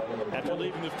after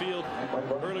leaving the field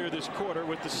earlier this quarter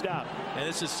with the stop. And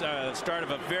this is the start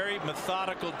of a very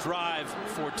methodical drive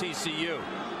for TCU.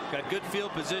 Got good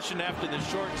field position after the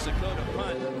short Sakota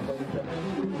punt.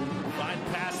 Fine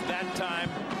pass that time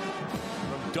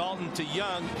from Dalton to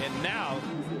Young. And now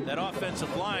that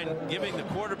offensive line giving the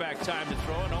quarterback time to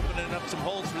throw and opening up some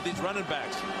holes for these running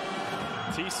backs.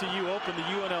 TCU opened the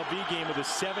UNLV game with a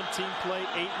 17-play,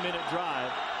 8-minute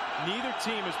drive. Neither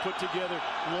team has put together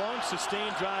long,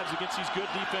 sustained drives against these good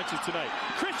defenses tonight.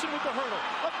 Christian with the hurdle,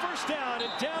 a first down, and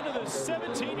down to the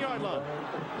 17-yard line.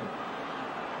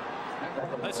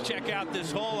 Let's check out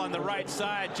this hole on the right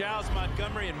side. Giles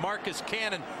Montgomery and Marcus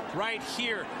Cannon. Right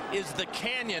here is the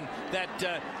canyon that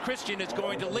Christian is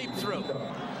going to leap through.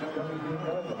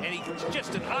 And he's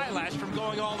just an eyelash from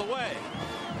going all the way.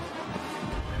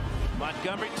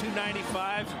 Montgomery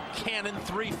 295, Cannon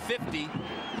 350,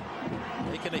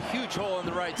 making a huge hole on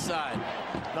the right side.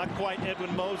 Not quite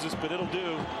Edwin Moses, but it'll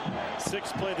do.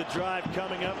 6th play of the drive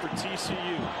coming up for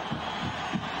TCU.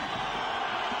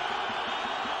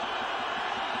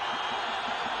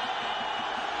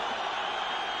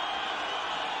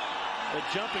 The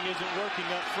jumping isn't working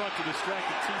up front to distract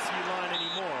the TCU line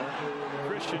anymore.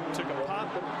 Christian took a pop.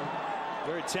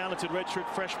 Very talented redshirt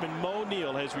freshman Mo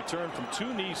Neal has returned from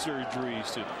 2 knee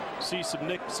surgeries to see some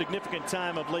significant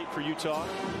time of late for Utah.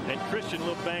 And Christian a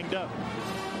little banged up.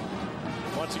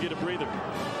 Wants to get a breather.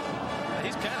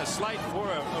 He's kind of slight for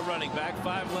a running back.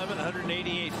 5'11",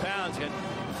 188 pounds. Got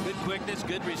good quickness,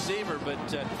 good receiver, but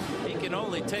he can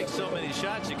only take so many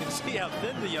shots. You can see how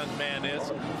thin the young man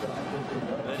is.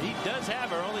 But he does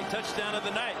have our only touchdown of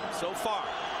the night so far.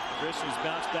 Christian's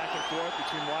bounced back and forth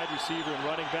between wide receiver and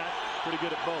running back. Pretty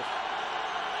good at both.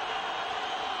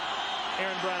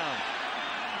 Aaron Brown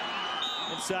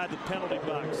inside the penalty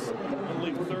box.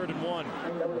 Only 3rd and 1.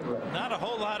 Not a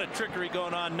whole lot of trickery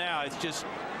going on now. It's just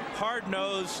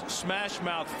hard-nosed,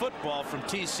 smash-mouth football from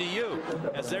TCU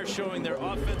as they're showing their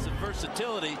offensive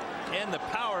versatility and the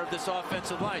power of this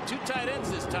offensive line. 2 tight ends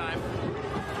this time.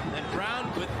 And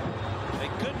Brown with a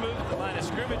good move at the line of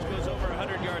scrimmage goes over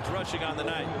 100 yards rushing on the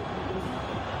night.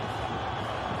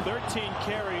 13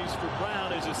 carries for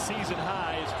Brown is a season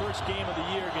high. His first game of the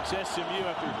year against SMU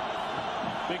after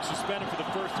being suspended for the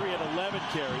first 3 at 11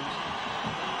 carries.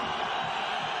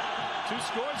 2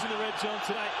 scores in the red zone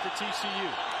tonight for TCU.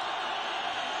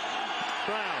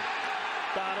 Brown,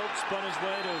 Donald spun his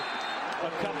way to a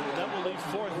couple that will leave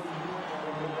 4th.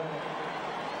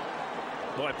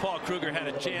 Boy, Paul Kruger had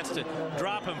a chance to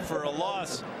drop him for a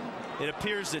loss. It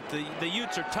appears that the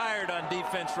Utes are tired on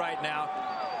defense right now.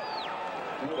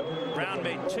 Brown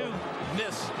made 2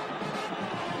 miss.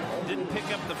 Didn't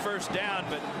pick up the first down,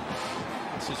 but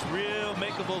this is real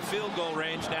makeable field goal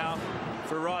range now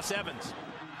for Ross Evans.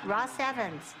 Ross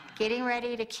Evans getting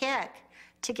ready to kick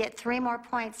to get 3 more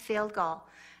points field goal.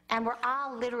 And we're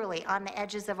all literally on the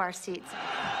edges of our seats.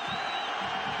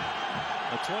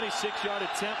 A 26-yard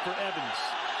attempt for Evans.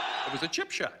 It was a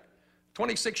chip shot,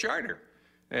 26-yarder.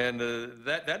 And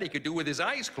that he could do with his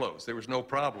eyes closed. There was no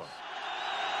problem.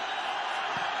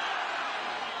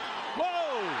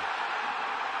 Whoa!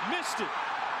 Missed it.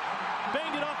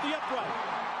 Banged it off the upright.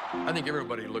 I think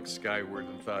everybody looked skyward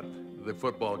and thought the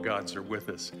football gods are with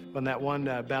us. When that one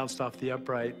bounced off the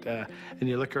upright and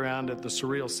you look around at the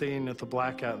surreal scene at the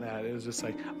blackout and that, it was just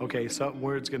like, okay, something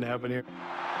weird's going to happen here.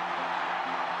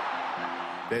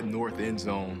 That north end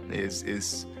zone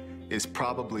is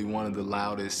probably one of the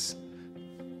loudest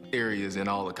areas in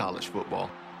all of college football.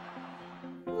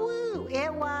 Woo!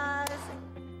 It was,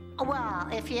 well,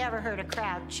 if you ever heard a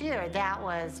crowd cheer, that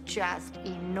was just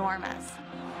enormous.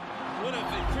 Would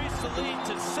have increased the lead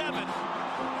to 7.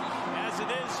 As it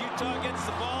is, Utah gets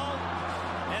the ball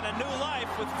and a new life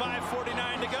with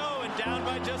 5:49 to go and down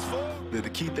by just 4. The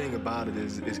key thing about it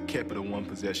is it kept it a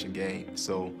 1-possession game.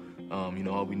 So, you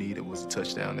know, all we needed was a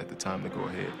touchdown at the time to go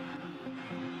ahead.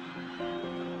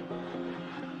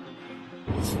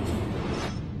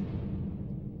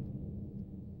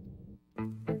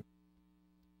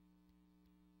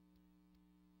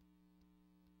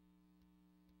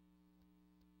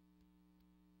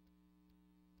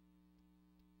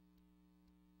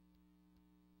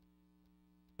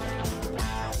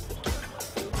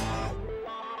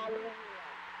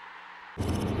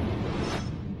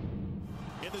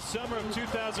 Summer of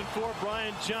 2004,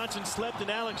 Brian Johnson slept in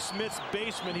Alex Smith's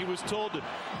basement. He was told to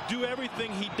do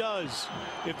everything he does.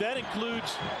 If that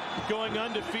includes going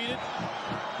undefeated,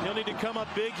 he'll need to come up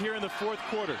big here in the 4th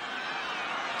quarter.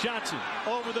 Johnson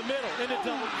over the middle into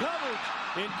double coverage,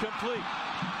 incomplete.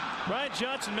 Brian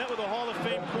Johnson met with a Hall of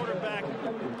Fame quarterback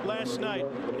last night,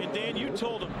 and Dan, you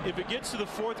told him if it gets to the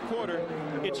 4th quarter,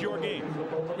 it's your game.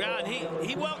 Yeah, and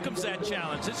he welcomes that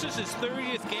challenge. This is his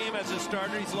 30th game as a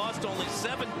starter. He's lost only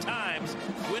 7 times,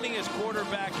 winning as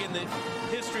quarterback in the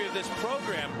history of this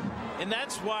program. And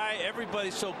that's why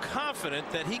everybody's so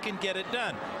confident that he can get it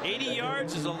done. 80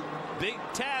 yards is a big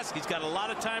task. He's got a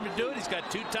lot of time to do it. He's got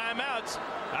 2 timeouts.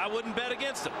 I wouldn't bet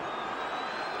against him.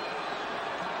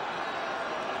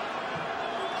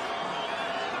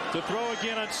 To throw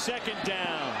again on 2nd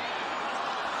down.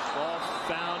 Ball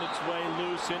found its way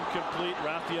loose, incomplete.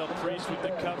 Rafael Priest with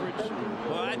the coverage.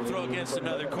 Well, I'd throw against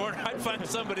another corner. I'd find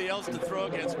somebody else to throw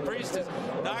against. Priest has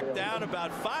knocked down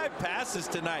about 5 passes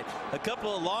tonight. A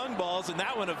couple of long balls, and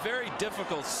that one a very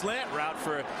difficult slant route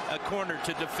for a corner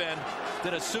to defend.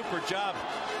 Did a super job.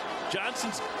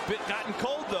 Johnson's gotten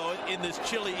cold, though, in this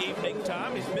chilly evening,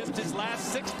 Tom. He's missed his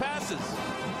last 6 passes.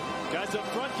 Guys up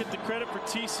front get the credit for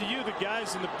TCU. The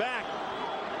guys in the back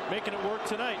making it work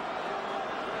tonight.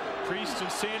 Priest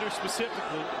and Sanders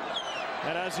specifically.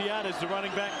 And Asiata is the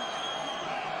running back.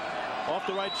 Off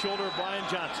the right shoulder of Brian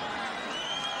Johnson.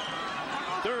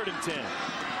 3rd and 10.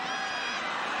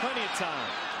 Plenty of time.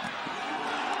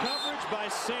 Coverage by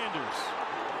Sanders.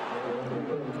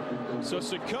 So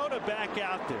Sakota back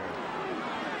out there.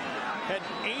 Had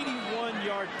an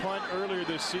 81-yard punt earlier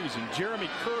this season. Jeremy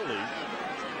Curley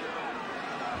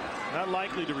not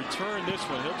likely to return this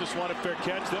one. He'll just want a fair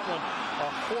catch. That one, a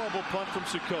horrible punt from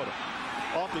Sakota.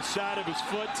 Off the side of his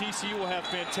foot. TCU will have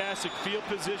fantastic field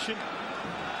position.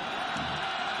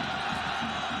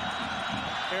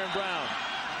 Aaron Brown.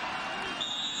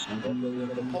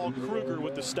 Paul Kruger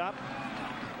with the stop.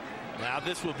 Now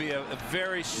this will be a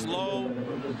very slow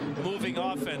moving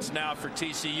offense now for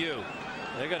TCU.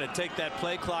 They're going to take that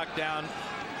play clock down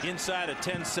inside of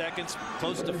 10 seconds,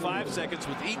 close to 5 seconds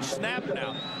with each snap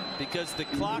now, because the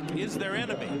clock is their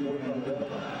enemy.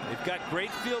 They've got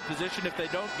great field position. If they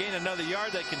don't gain another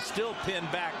yard, they can still pin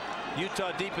back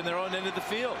Utah deep in their own end of the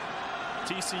field.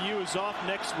 TCU is off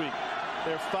next week.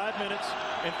 They're 5 minutes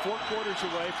and 4 quarters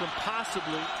away from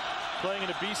possibly playing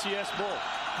in a BCS Bowl.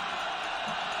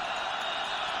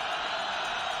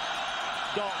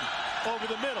 Dalton over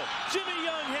the middle. Jimmy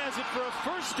Young has it for a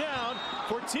first down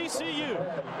for TCU.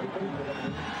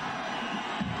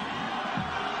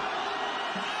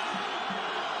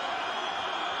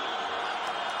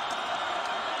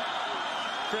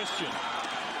 Christian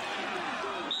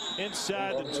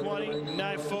inside the 20.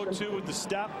 Naifotu with the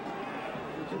stop.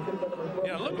 You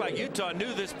know, it looked like Utah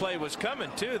knew this play was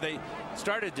coming too. They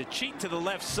started to cheat to the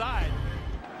left side.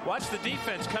 Watch the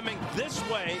defense coming this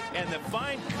way, and the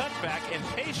fine cutback and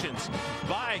patience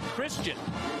by Christian.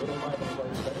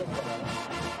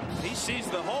 He sees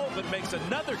the hole but makes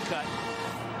another cut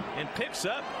and picks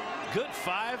up good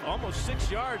 5, almost 6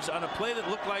 yards on a play that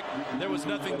looked like there was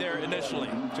nothing there initially.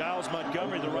 Giles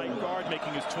Montgomery, the right guard,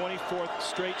 making his 24th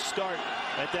straight start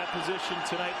at that position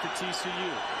tonight for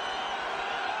TCU.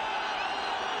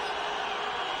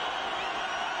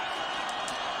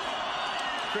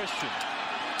 Christian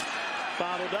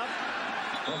bottled up,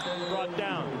 brought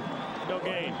down, no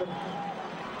gain.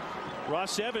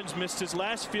 Ross Evans missed his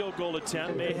last field goal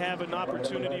attempt, may have an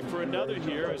opportunity for another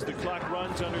here as the clock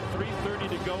runs under 3:30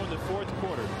 to go in the 4th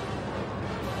quarter.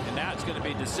 And now it's going to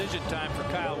be decision time for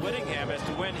Kyle Whittingham as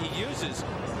to when he uses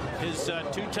his 2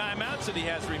 timeouts that he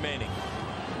has remaining.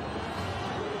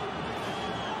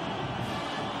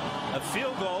 A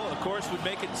field goal, of course, would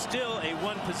make it still a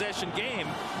 1-possession game.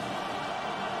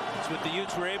 That's what the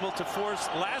Utes were able to force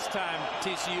last time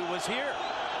TCU was here.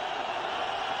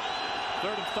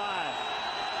 3rd and 5.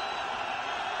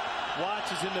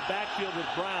 Watts is in the backfield with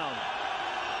Brown.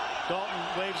 Dalton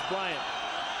waves Bryant.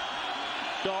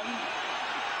 Dalton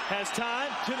has time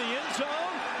to the end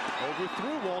zone.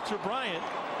 Overthrew Walter Bryant.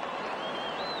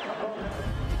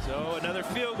 So another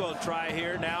field goal try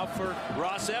here now for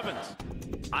Ross Evans.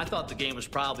 I thought the game was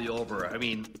probably over. I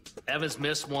mean, Evans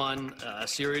missed one a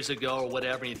series ago or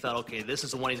whatever, and he thought, okay, this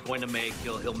is the one he's going to make.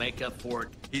 He'll make up for it.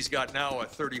 He's got now a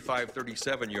 35,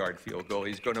 37-yard field goal.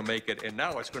 He's going to make it, and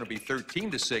now it's going to be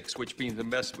 13-6, which means the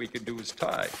best we can do is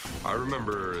tie. I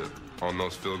remember on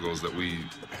those field goals that we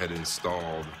had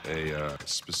installed a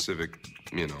specific,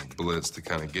 blitz to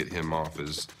kind of get him off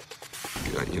his,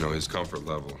 his comfort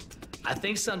level. I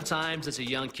think sometimes as a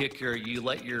young kicker, you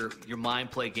let your mind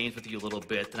play games with you a little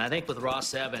bit. And I think with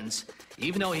Ross Evans,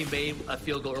 even though he made a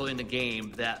field goal early in the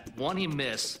game, that one he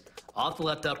missed off the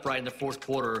left upright in the 4th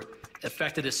quarter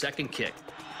affected his second kick.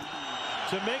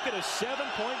 To make it a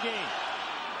 7-point game.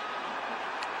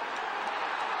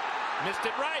 Missed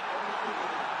it right.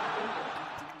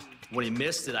 When he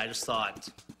missed it, I just thought,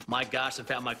 my gosh, in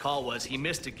fact, my call was he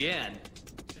missed again.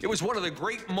 It was one of the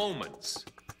great moments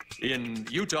in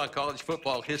Utah college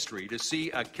football history to see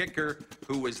a kicker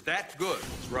who was that good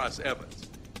as Ross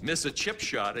Evans miss a chip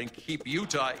shot and keep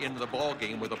Utah in the ball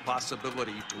game with a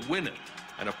possibility to win it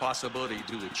and a possibility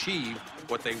to achieve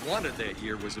what they wanted that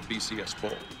year was a BCS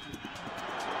Bowl.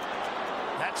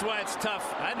 That's why it's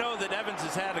tough. I know that Evans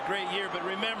has had a great year, but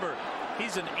remember,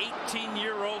 he's an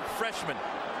 18-year-old freshman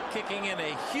kicking in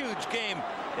a huge game.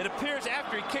 It appears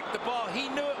after he kicked the ball, he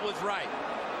knew it was right.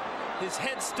 His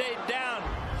head stayed down,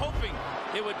 hoping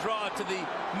it would draw to the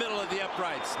middle of the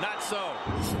uprights. Not so.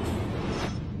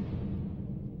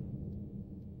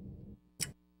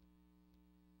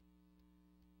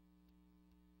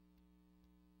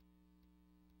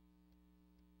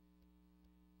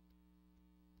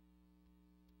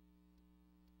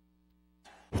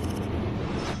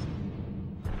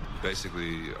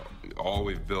 Basically, all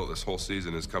we've built this whole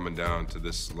season is coming down to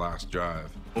this last drive.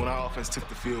 When our offense took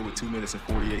the field with 2 minutes and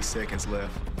 48 seconds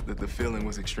left, the feeling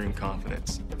was extreme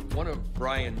confidence. One of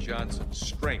Brian Johnson's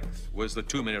strengths was the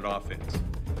 2-minute offense.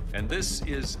 And this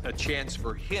is a chance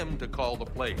for him to call the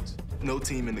plays. No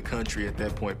team in the country at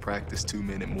that point practiced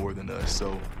 2-minute more than us,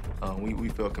 so we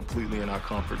felt completely in our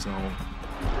comfort zone.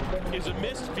 Is a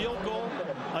missed field goal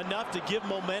enough to give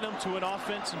momentum to an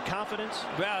offense and confidence?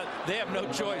 Well, they have no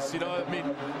choice.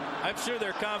 I'm sure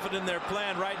they're confident in their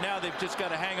plan. Right now, they've just got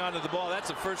to hang on to the ball. That's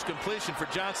the first completion for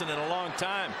Johnson in a long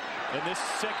time. And this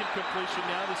second completion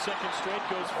now, the second straight,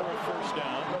 goes for a first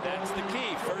down. That's the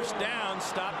key. First down,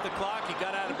 stop the clock. He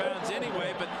got out of bounds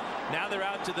anyway, but now they're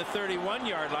out to the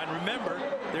 31-yard line. Remember,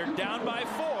 they're down by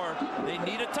 4. They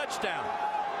need a touchdown.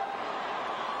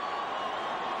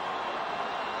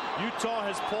 Utah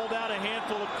has pulled out a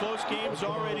handful of close games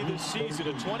already this season.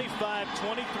 A 25-23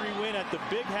 win at the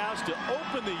Big House to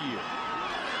open the year.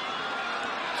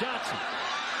 Johnson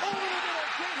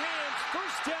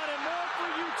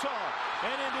Utah.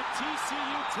 And into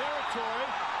TCU territory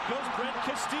goes Brent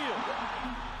Castillo.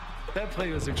 That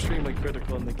play was extremely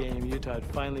critical in the game. Utah had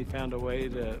finally found a way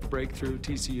to break through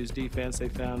TCU's defense. They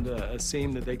found a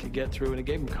seam that they could get through, and it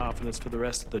gave them confidence for the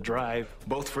rest of the drive.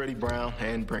 Both Freddie Brown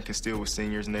and Brent Castillo were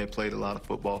seniors, and they had played a lot of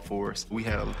football for us. We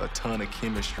had a ton of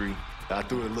chemistry. I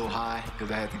threw it a little high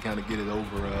because I had to kind of get it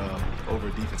over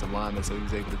a defensive lineman, so he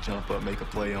was able to jump up, make a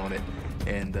play on it,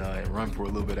 and run for a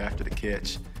little bit after the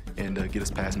catch and get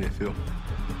us past midfield.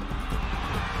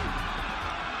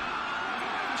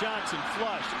 Johnson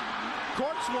flushed.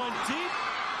 Corks one deep.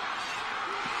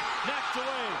 Knocked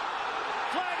away.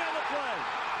 Flag on the play.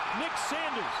 Nick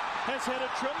Sanders has had a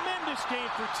tremendous game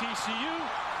for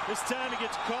TCU. This time he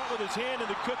gets caught with his hand in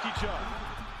the cookie jar.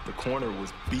 The corner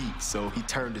was beat, so he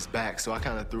turned his back. So I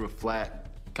kind of threw a flat,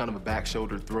 kind of a back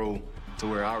shoulder throw to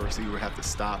where our receiver had to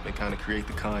stop and kind of create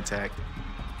the contact.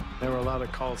 There were a lot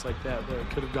of calls like that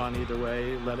could have gone either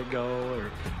way, let it go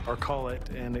or call it,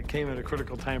 and it came at a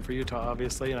critical time for Utah,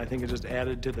 obviously, and I think it just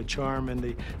added to the charm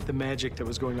and the magic that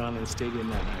was going on in the stadium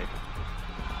that night.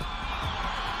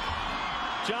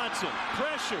 Johnson,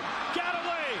 pressure, got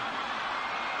away.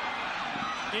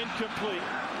 Incomplete.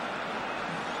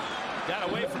 Got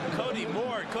away from Cody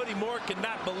Moore. Cody Moore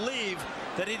cannot believe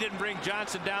that he didn't bring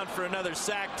Johnson down for another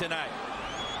sack tonight.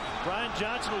 Brian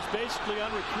Johnson was basically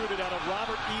unrecruited out of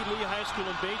Robert E. Lee High School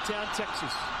in Baytown, Texas.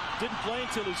 Didn't play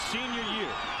until his senior year.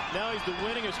 Now he's the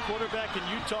winningest quarterback in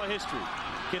Utah history.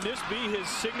 Can this be his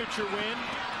signature win?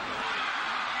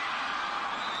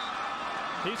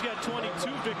 He's got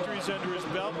 22 victories under his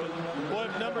belt. Boy,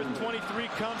 if number 23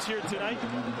 comes here tonight,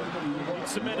 he'd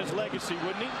cement his legacy,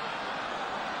 wouldn't he?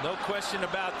 No question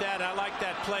about that. I like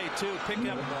that play, too. Pick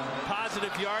up positive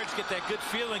yards, get that good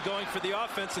feeling going for the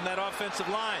offense and that offensive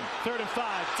line. 3rd and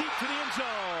 5, deep to the end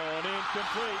zone,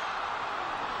 incomplete.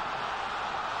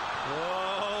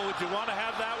 Oh, would you want to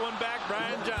have that one back,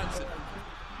 Brian Johnson?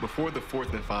 Before the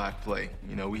 4th and 5 play,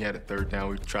 you know, we had a 3rd down.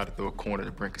 We tried to throw a corner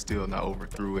to Brent Castillo, and I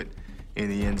overthrew it in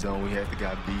the end zone. We had the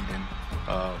guy beat, and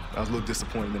I was a little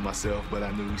disappointed in myself, but I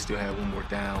knew we still had one more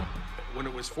down. When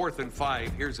it was 4th and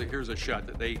 5, here's a shot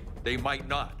that they might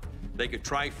not. They could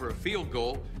try for a field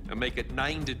goal and make it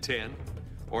 9-10,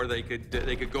 or they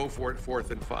could go for it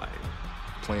 4th and 5.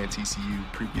 Playing TCU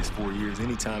previous 4 years,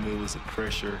 anytime it was a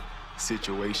pressure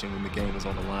situation when the game was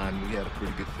on the line, we had a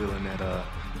pretty good feeling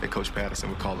that Coach Patterson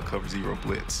would call a cover 0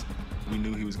 blitz. We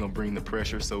knew he was going to bring the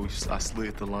pressure, so I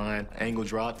slid the line, angle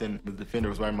dropped, and the defender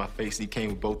was right in my face. He came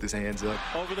with both his hands up.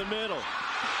 Over the middle.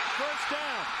 1st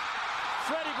down.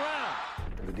 Freddie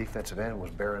Brown. The defensive end was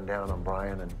bearing down on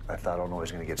Brian, and I thought, oh no,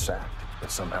 he's going to get sacked.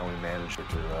 But somehow we managed to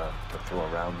throw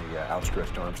around the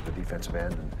outstretched arms of the defensive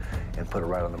end and put it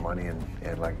right on the money.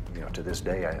 And like, you know, to this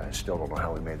day, I still don't know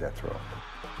how we made that throw.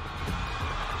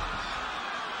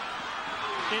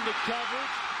 Into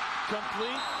coverage,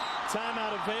 complete,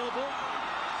 timeout available.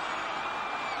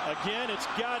 Again, it's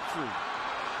Godfrey.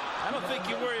 I don't think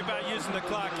you worry about using the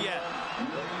clock yet.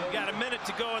 You got a minute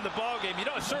to go in the ball game. You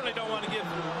certainly don't want to give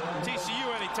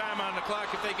TCU any time on the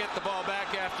clock if they get the ball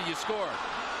back after you score.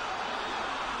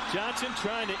 Johnson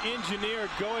trying to engineer a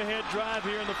go-ahead drive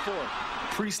here in the 4th.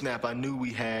 Pre-snap, I knew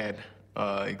we had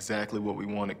exactly what we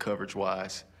wanted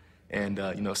coverage-wise, and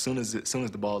you know, as soon as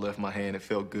the ball left my hand, it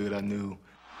felt good. I knew.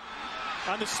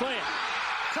 On the slant,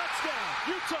 touchdown,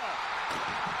 Utah.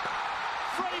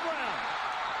 Freddie Brown.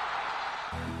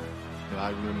 I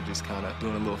remember just kind of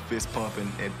doing a little fist pump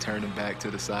and turning back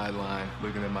to the sideline,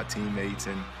 looking at my teammates,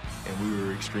 and we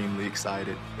were extremely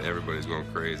excited. Everybody's going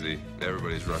crazy.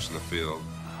 Everybody's rushing the field.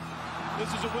 This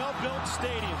is a well-built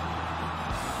stadium.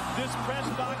 This press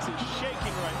box is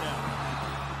shaking right now.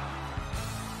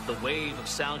 The wave of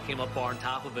sound came up on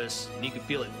top of us, and you could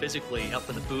feel it physically up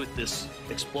in the booth, this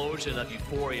explosion of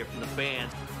euphoria from the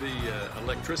fans. The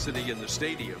electricity in the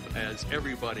stadium as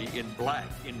everybody in black,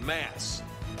 in mass.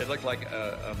 It looked like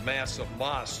a mass of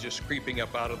moss just creeping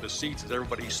up out of the seats as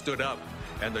everybody stood up,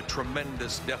 and the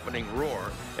tremendous deafening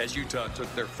roar as Utah took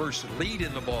their first lead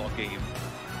in the ball game.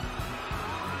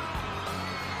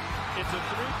 It's a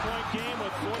 3-point game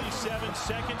with 47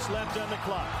 seconds left on the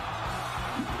clock.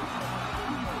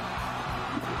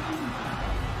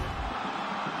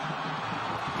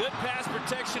 Good pass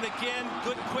protection again,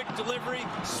 good quick delivery,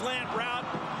 slant route.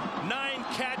 9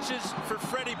 catches for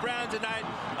Freddie Brown tonight,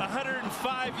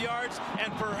 105 yards,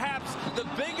 and perhaps the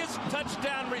biggest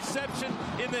touchdown reception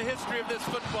in the history of this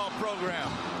football program.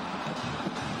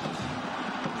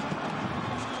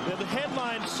 The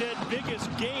headline said biggest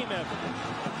game ever.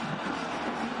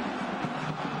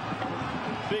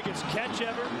 Biggest catch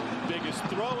ever, biggest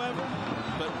throw ever.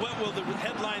 But what will the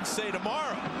headline say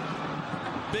tomorrow?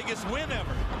 biggest win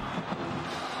ever.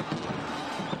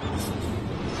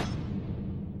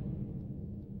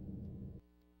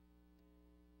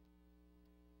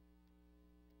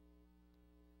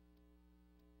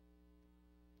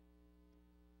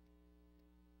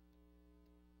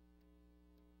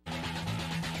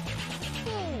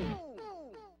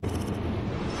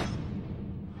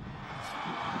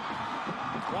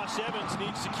 Ross Evans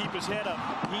needs to keep his head up.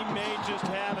 He may just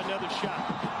have another shot.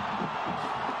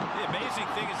 The amazing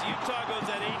thing is Utah goes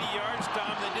that 80 yards,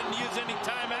 Tom. They didn't use any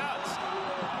timeouts.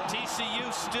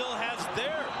 TCU still has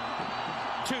their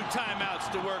 2 timeouts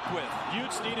to work with.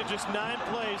 Utes needed just 9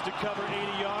 plays to cover 80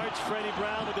 yards. Freddie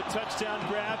Brown with a touchdown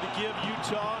grab to give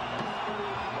Utah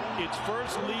its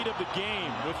first lead of the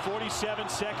game with 47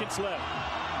 seconds left.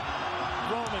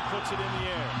 Roman puts it in the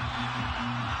air.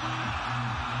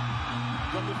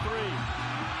 From the 3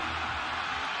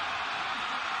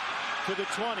 to the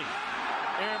 20.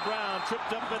 Aaron Brown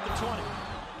tripped up at the 20.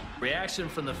 Reaction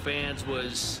from the fans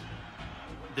was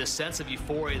this sense of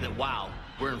euphoria that, wow,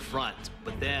 we're in front.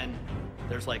 But then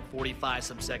there's like 45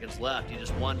 some seconds left. You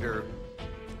just wonder,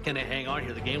 can they hang on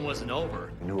here? The game wasn't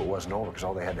over. We knew it wasn't over because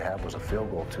all they had to have was a field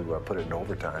goal to put it in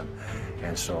overtime.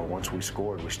 And so once we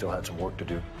scored, we still had some work to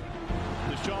do.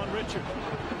 Deshaun Richard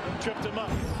tripped him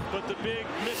up, but the big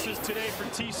misses today for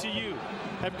TCU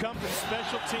have come from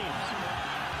special teams.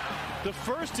 The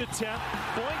first attempt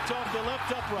boinked off the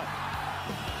left upright.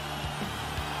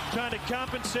 Trying to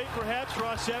compensate perhaps,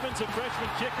 Ross Evans, a freshman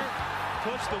kicker,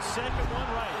 pushed the second one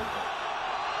right.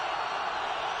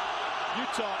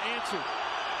 Utah answered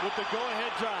with the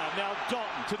go-ahead drive. Now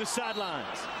Dalton to the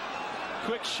sidelines.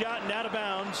 Quick shot and out of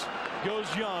bounds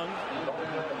goes Young.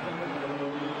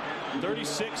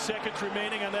 36 seconds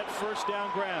remaining on that first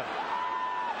down grab.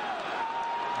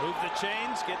 Move the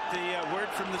chains, get the word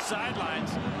from the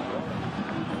sidelines.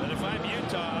 But if I'm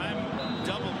Utah, I'm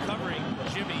double covering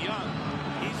Jimmy Young.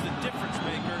 He's the difference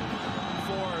maker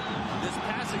for this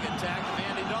passing attack of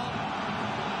Andy Dalton.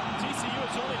 TCU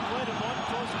has only played in 1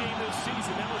 close game this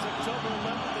season. That was October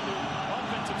 11th in the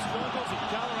offensive struggles at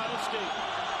Colorado State.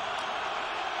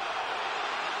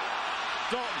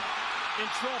 Dalton in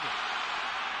trouble.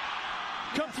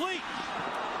 Complete.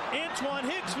 Antoine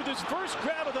Hicks with his first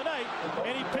grab of the night,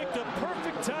 and he picked a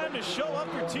perfect time to show up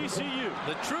for TCU.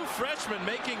 The true freshman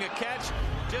making a catch,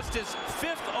 just his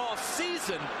 5th all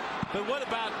season. But what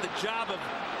about the job of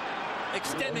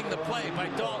extending the play by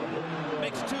Dalton?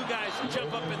 Makes 2 guys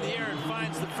jump up in the air and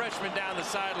finds the freshman down the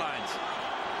sidelines.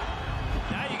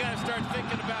 Now you got to start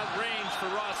thinking about range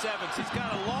for Ross Evans. He's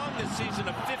got a long this season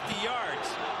of 50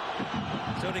 yards.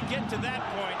 So to get to that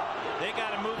point, they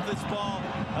got to move this ball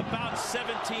about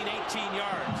 17, 18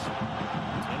 yards.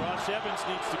 And Ross Evans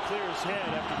needs to clear his head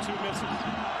after 2 misses.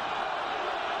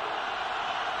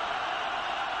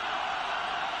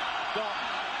 Dalton.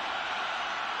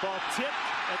 Ball tipped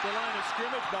at the line of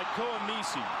scrimmage by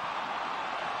Koamisi.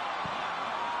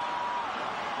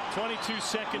 22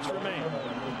 seconds remain.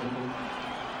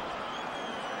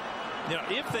 You know,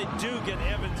 if they do get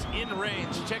Evans in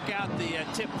range, check out the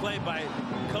tip play by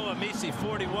Koamisi,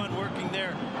 41, working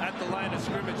there at the line of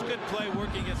scrimmage. Good play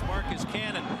working against Marcus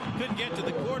Cannon. Couldn't get to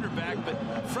the quarterback, but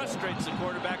frustrates the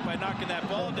quarterback by knocking that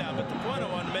ball down. But the point I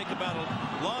want to make about a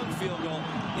long field goal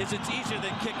is it's easier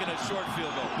than kicking a short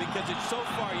field goal because it's so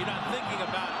far. You're not thinking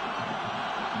about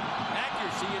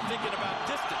accuracy, you're thinking about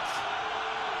distance.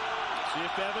 See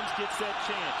if Evans gets that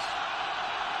chance.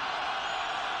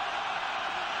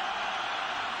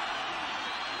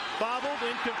 Bobbled,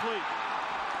 incomplete.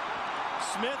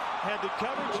 Smith had the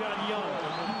coverage on Young.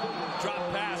 Drop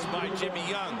pass by Jimmy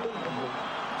Young.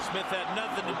 Smith had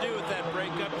nothing to do with that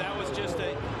breakup. That was just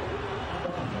a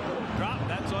drop.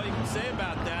 That's all you can say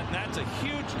about that. And that's a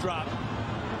huge drop.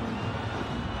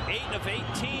 8 of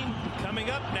 18 coming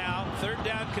up now. 3rd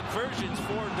down conversions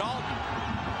for Dalton.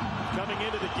 Coming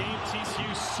into the game,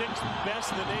 TCU 6th best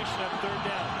in the nation on 3rd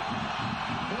down.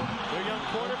 Their young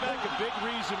quarterback, a big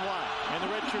reason why. And the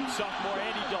redshirt sophomore,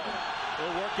 Andy Dalton,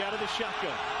 will work out of the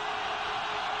shotgun.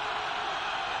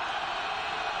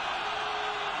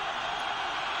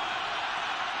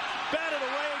 Batted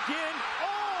away again,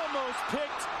 almost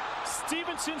picked.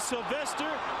 Stevenson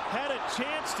Sylvester had a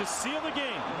chance to seal the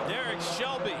game. Derek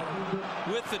Shelby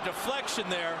with the deflection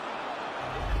there.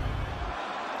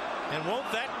 And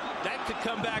won't that could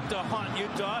come back to haunt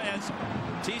Utah as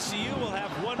TCU will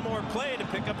have 1 more play to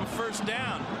pick up a 1st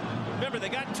down. Remember, they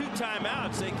got 2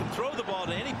 timeouts. They can throw the ball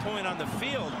to any point on the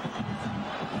field.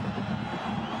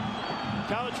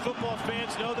 College football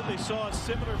fans know that they saw a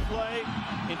similar play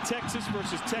in Texas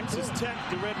versus Texas Tech.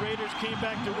 The Red Raiders came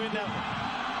back to win that one.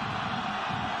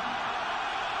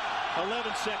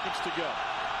 11 seconds to go.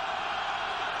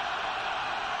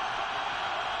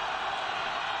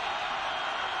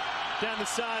 down the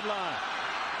sideline.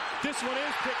 This one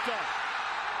is picked off.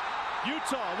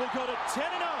 Utah will go to 10-0.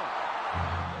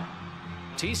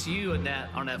 TCU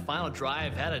on that final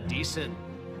drive had a decent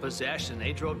possession.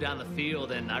 They drove down the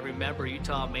field, and I remember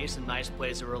Utah made some nice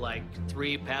plays. There were like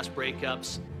 3 pass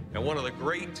breakups. And one of the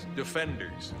great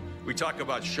defenders, we talk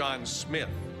about Sean Smith,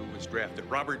 who was drafted.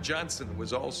 Robert Johnson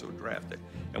was also drafted.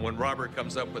 And when Robert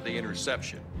comes up with the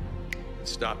interception, it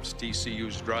stops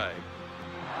TCU's drive.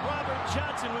 Robert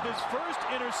Johnson with his first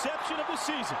interception of the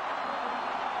season.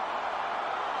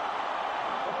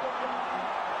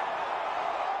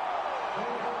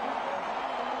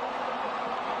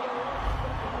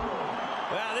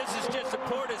 Well, this is just a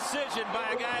poor decision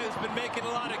by a guy who's been making a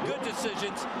lot of good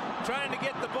decisions, trying to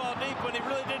get the ball deep when he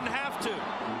really didn't have to.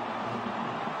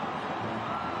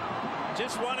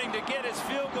 Just wanting to get his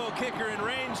field goal kicker in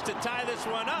range to tie this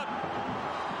one up.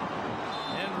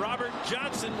 And Robert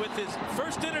Johnson with his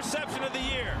first interception of the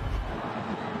year.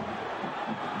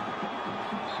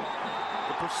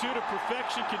 The pursuit of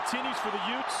perfection continues for the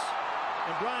Utes,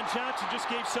 and Brian Johnson just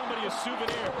gave somebody a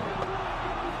souvenir.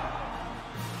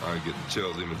 I get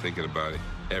chills even thinking about it.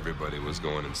 Everybody was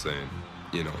going insane.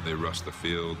 You know, they rushed the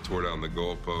field, tore down the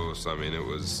goalposts. I mean, it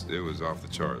was off the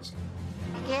charts.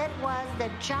 It was the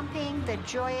jumping, the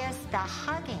joyous, the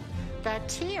hugging, the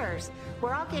tears.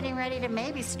 We're all getting ready to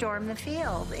maybe storm the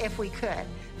field if we could.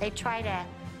 They try to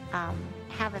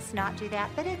have us not do that,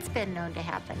 but it's been known to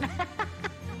happen.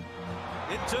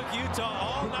 It took Utah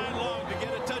all night long to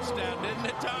get a touchdown, didn't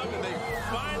it, Tom? And they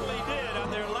finally did on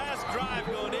their last drive,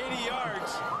 going 80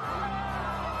 yards.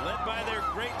 Led by their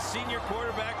great senior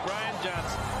quarterback, Brian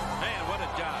Johnson. Man, what a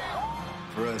job.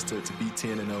 For us to be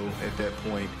 10-0 at that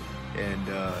point, and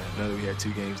now that we had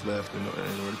 2 games left in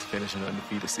order to finish an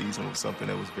undefeated season was something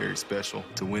that was very special.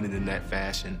 To win it in that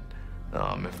fashion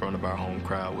in front of our home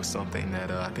crowd was something that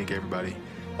I think everybody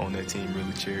on that team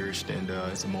really cherished, and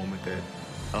it's a moment that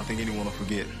I don't think anyone will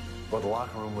forget. Well, the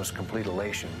locker room was complete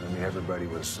elation. I mean, everybody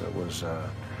was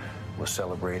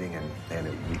celebrating, and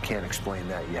you can't explain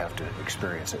that. You have to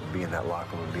experience it and be in that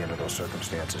locker room, be under those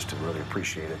circumstances to really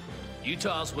appreciate it.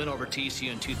 Utah's win over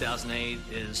TCU in 2008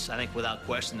 is, I think, without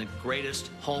question, the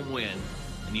greatest home win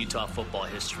in Utah football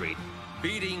history.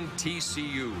 Beating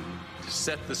TCU to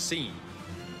set the scene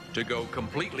to go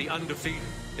completely undefeated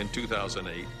in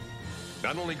 2008.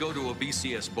 Not only go to a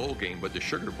BCS bowl game, but the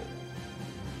Sugar Bowl.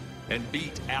 And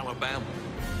beat Alabama.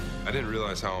 I didn't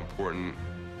realize how important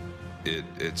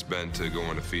it's been to go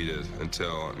undefeated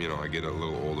until, you know, I get a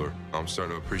little older. I'm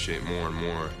starting to appreciate more and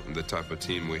more the type of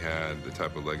team we had, the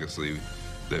type of legacy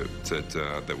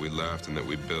that we left and that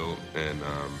we built, and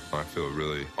I feel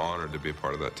really honored to be a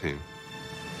part of that team.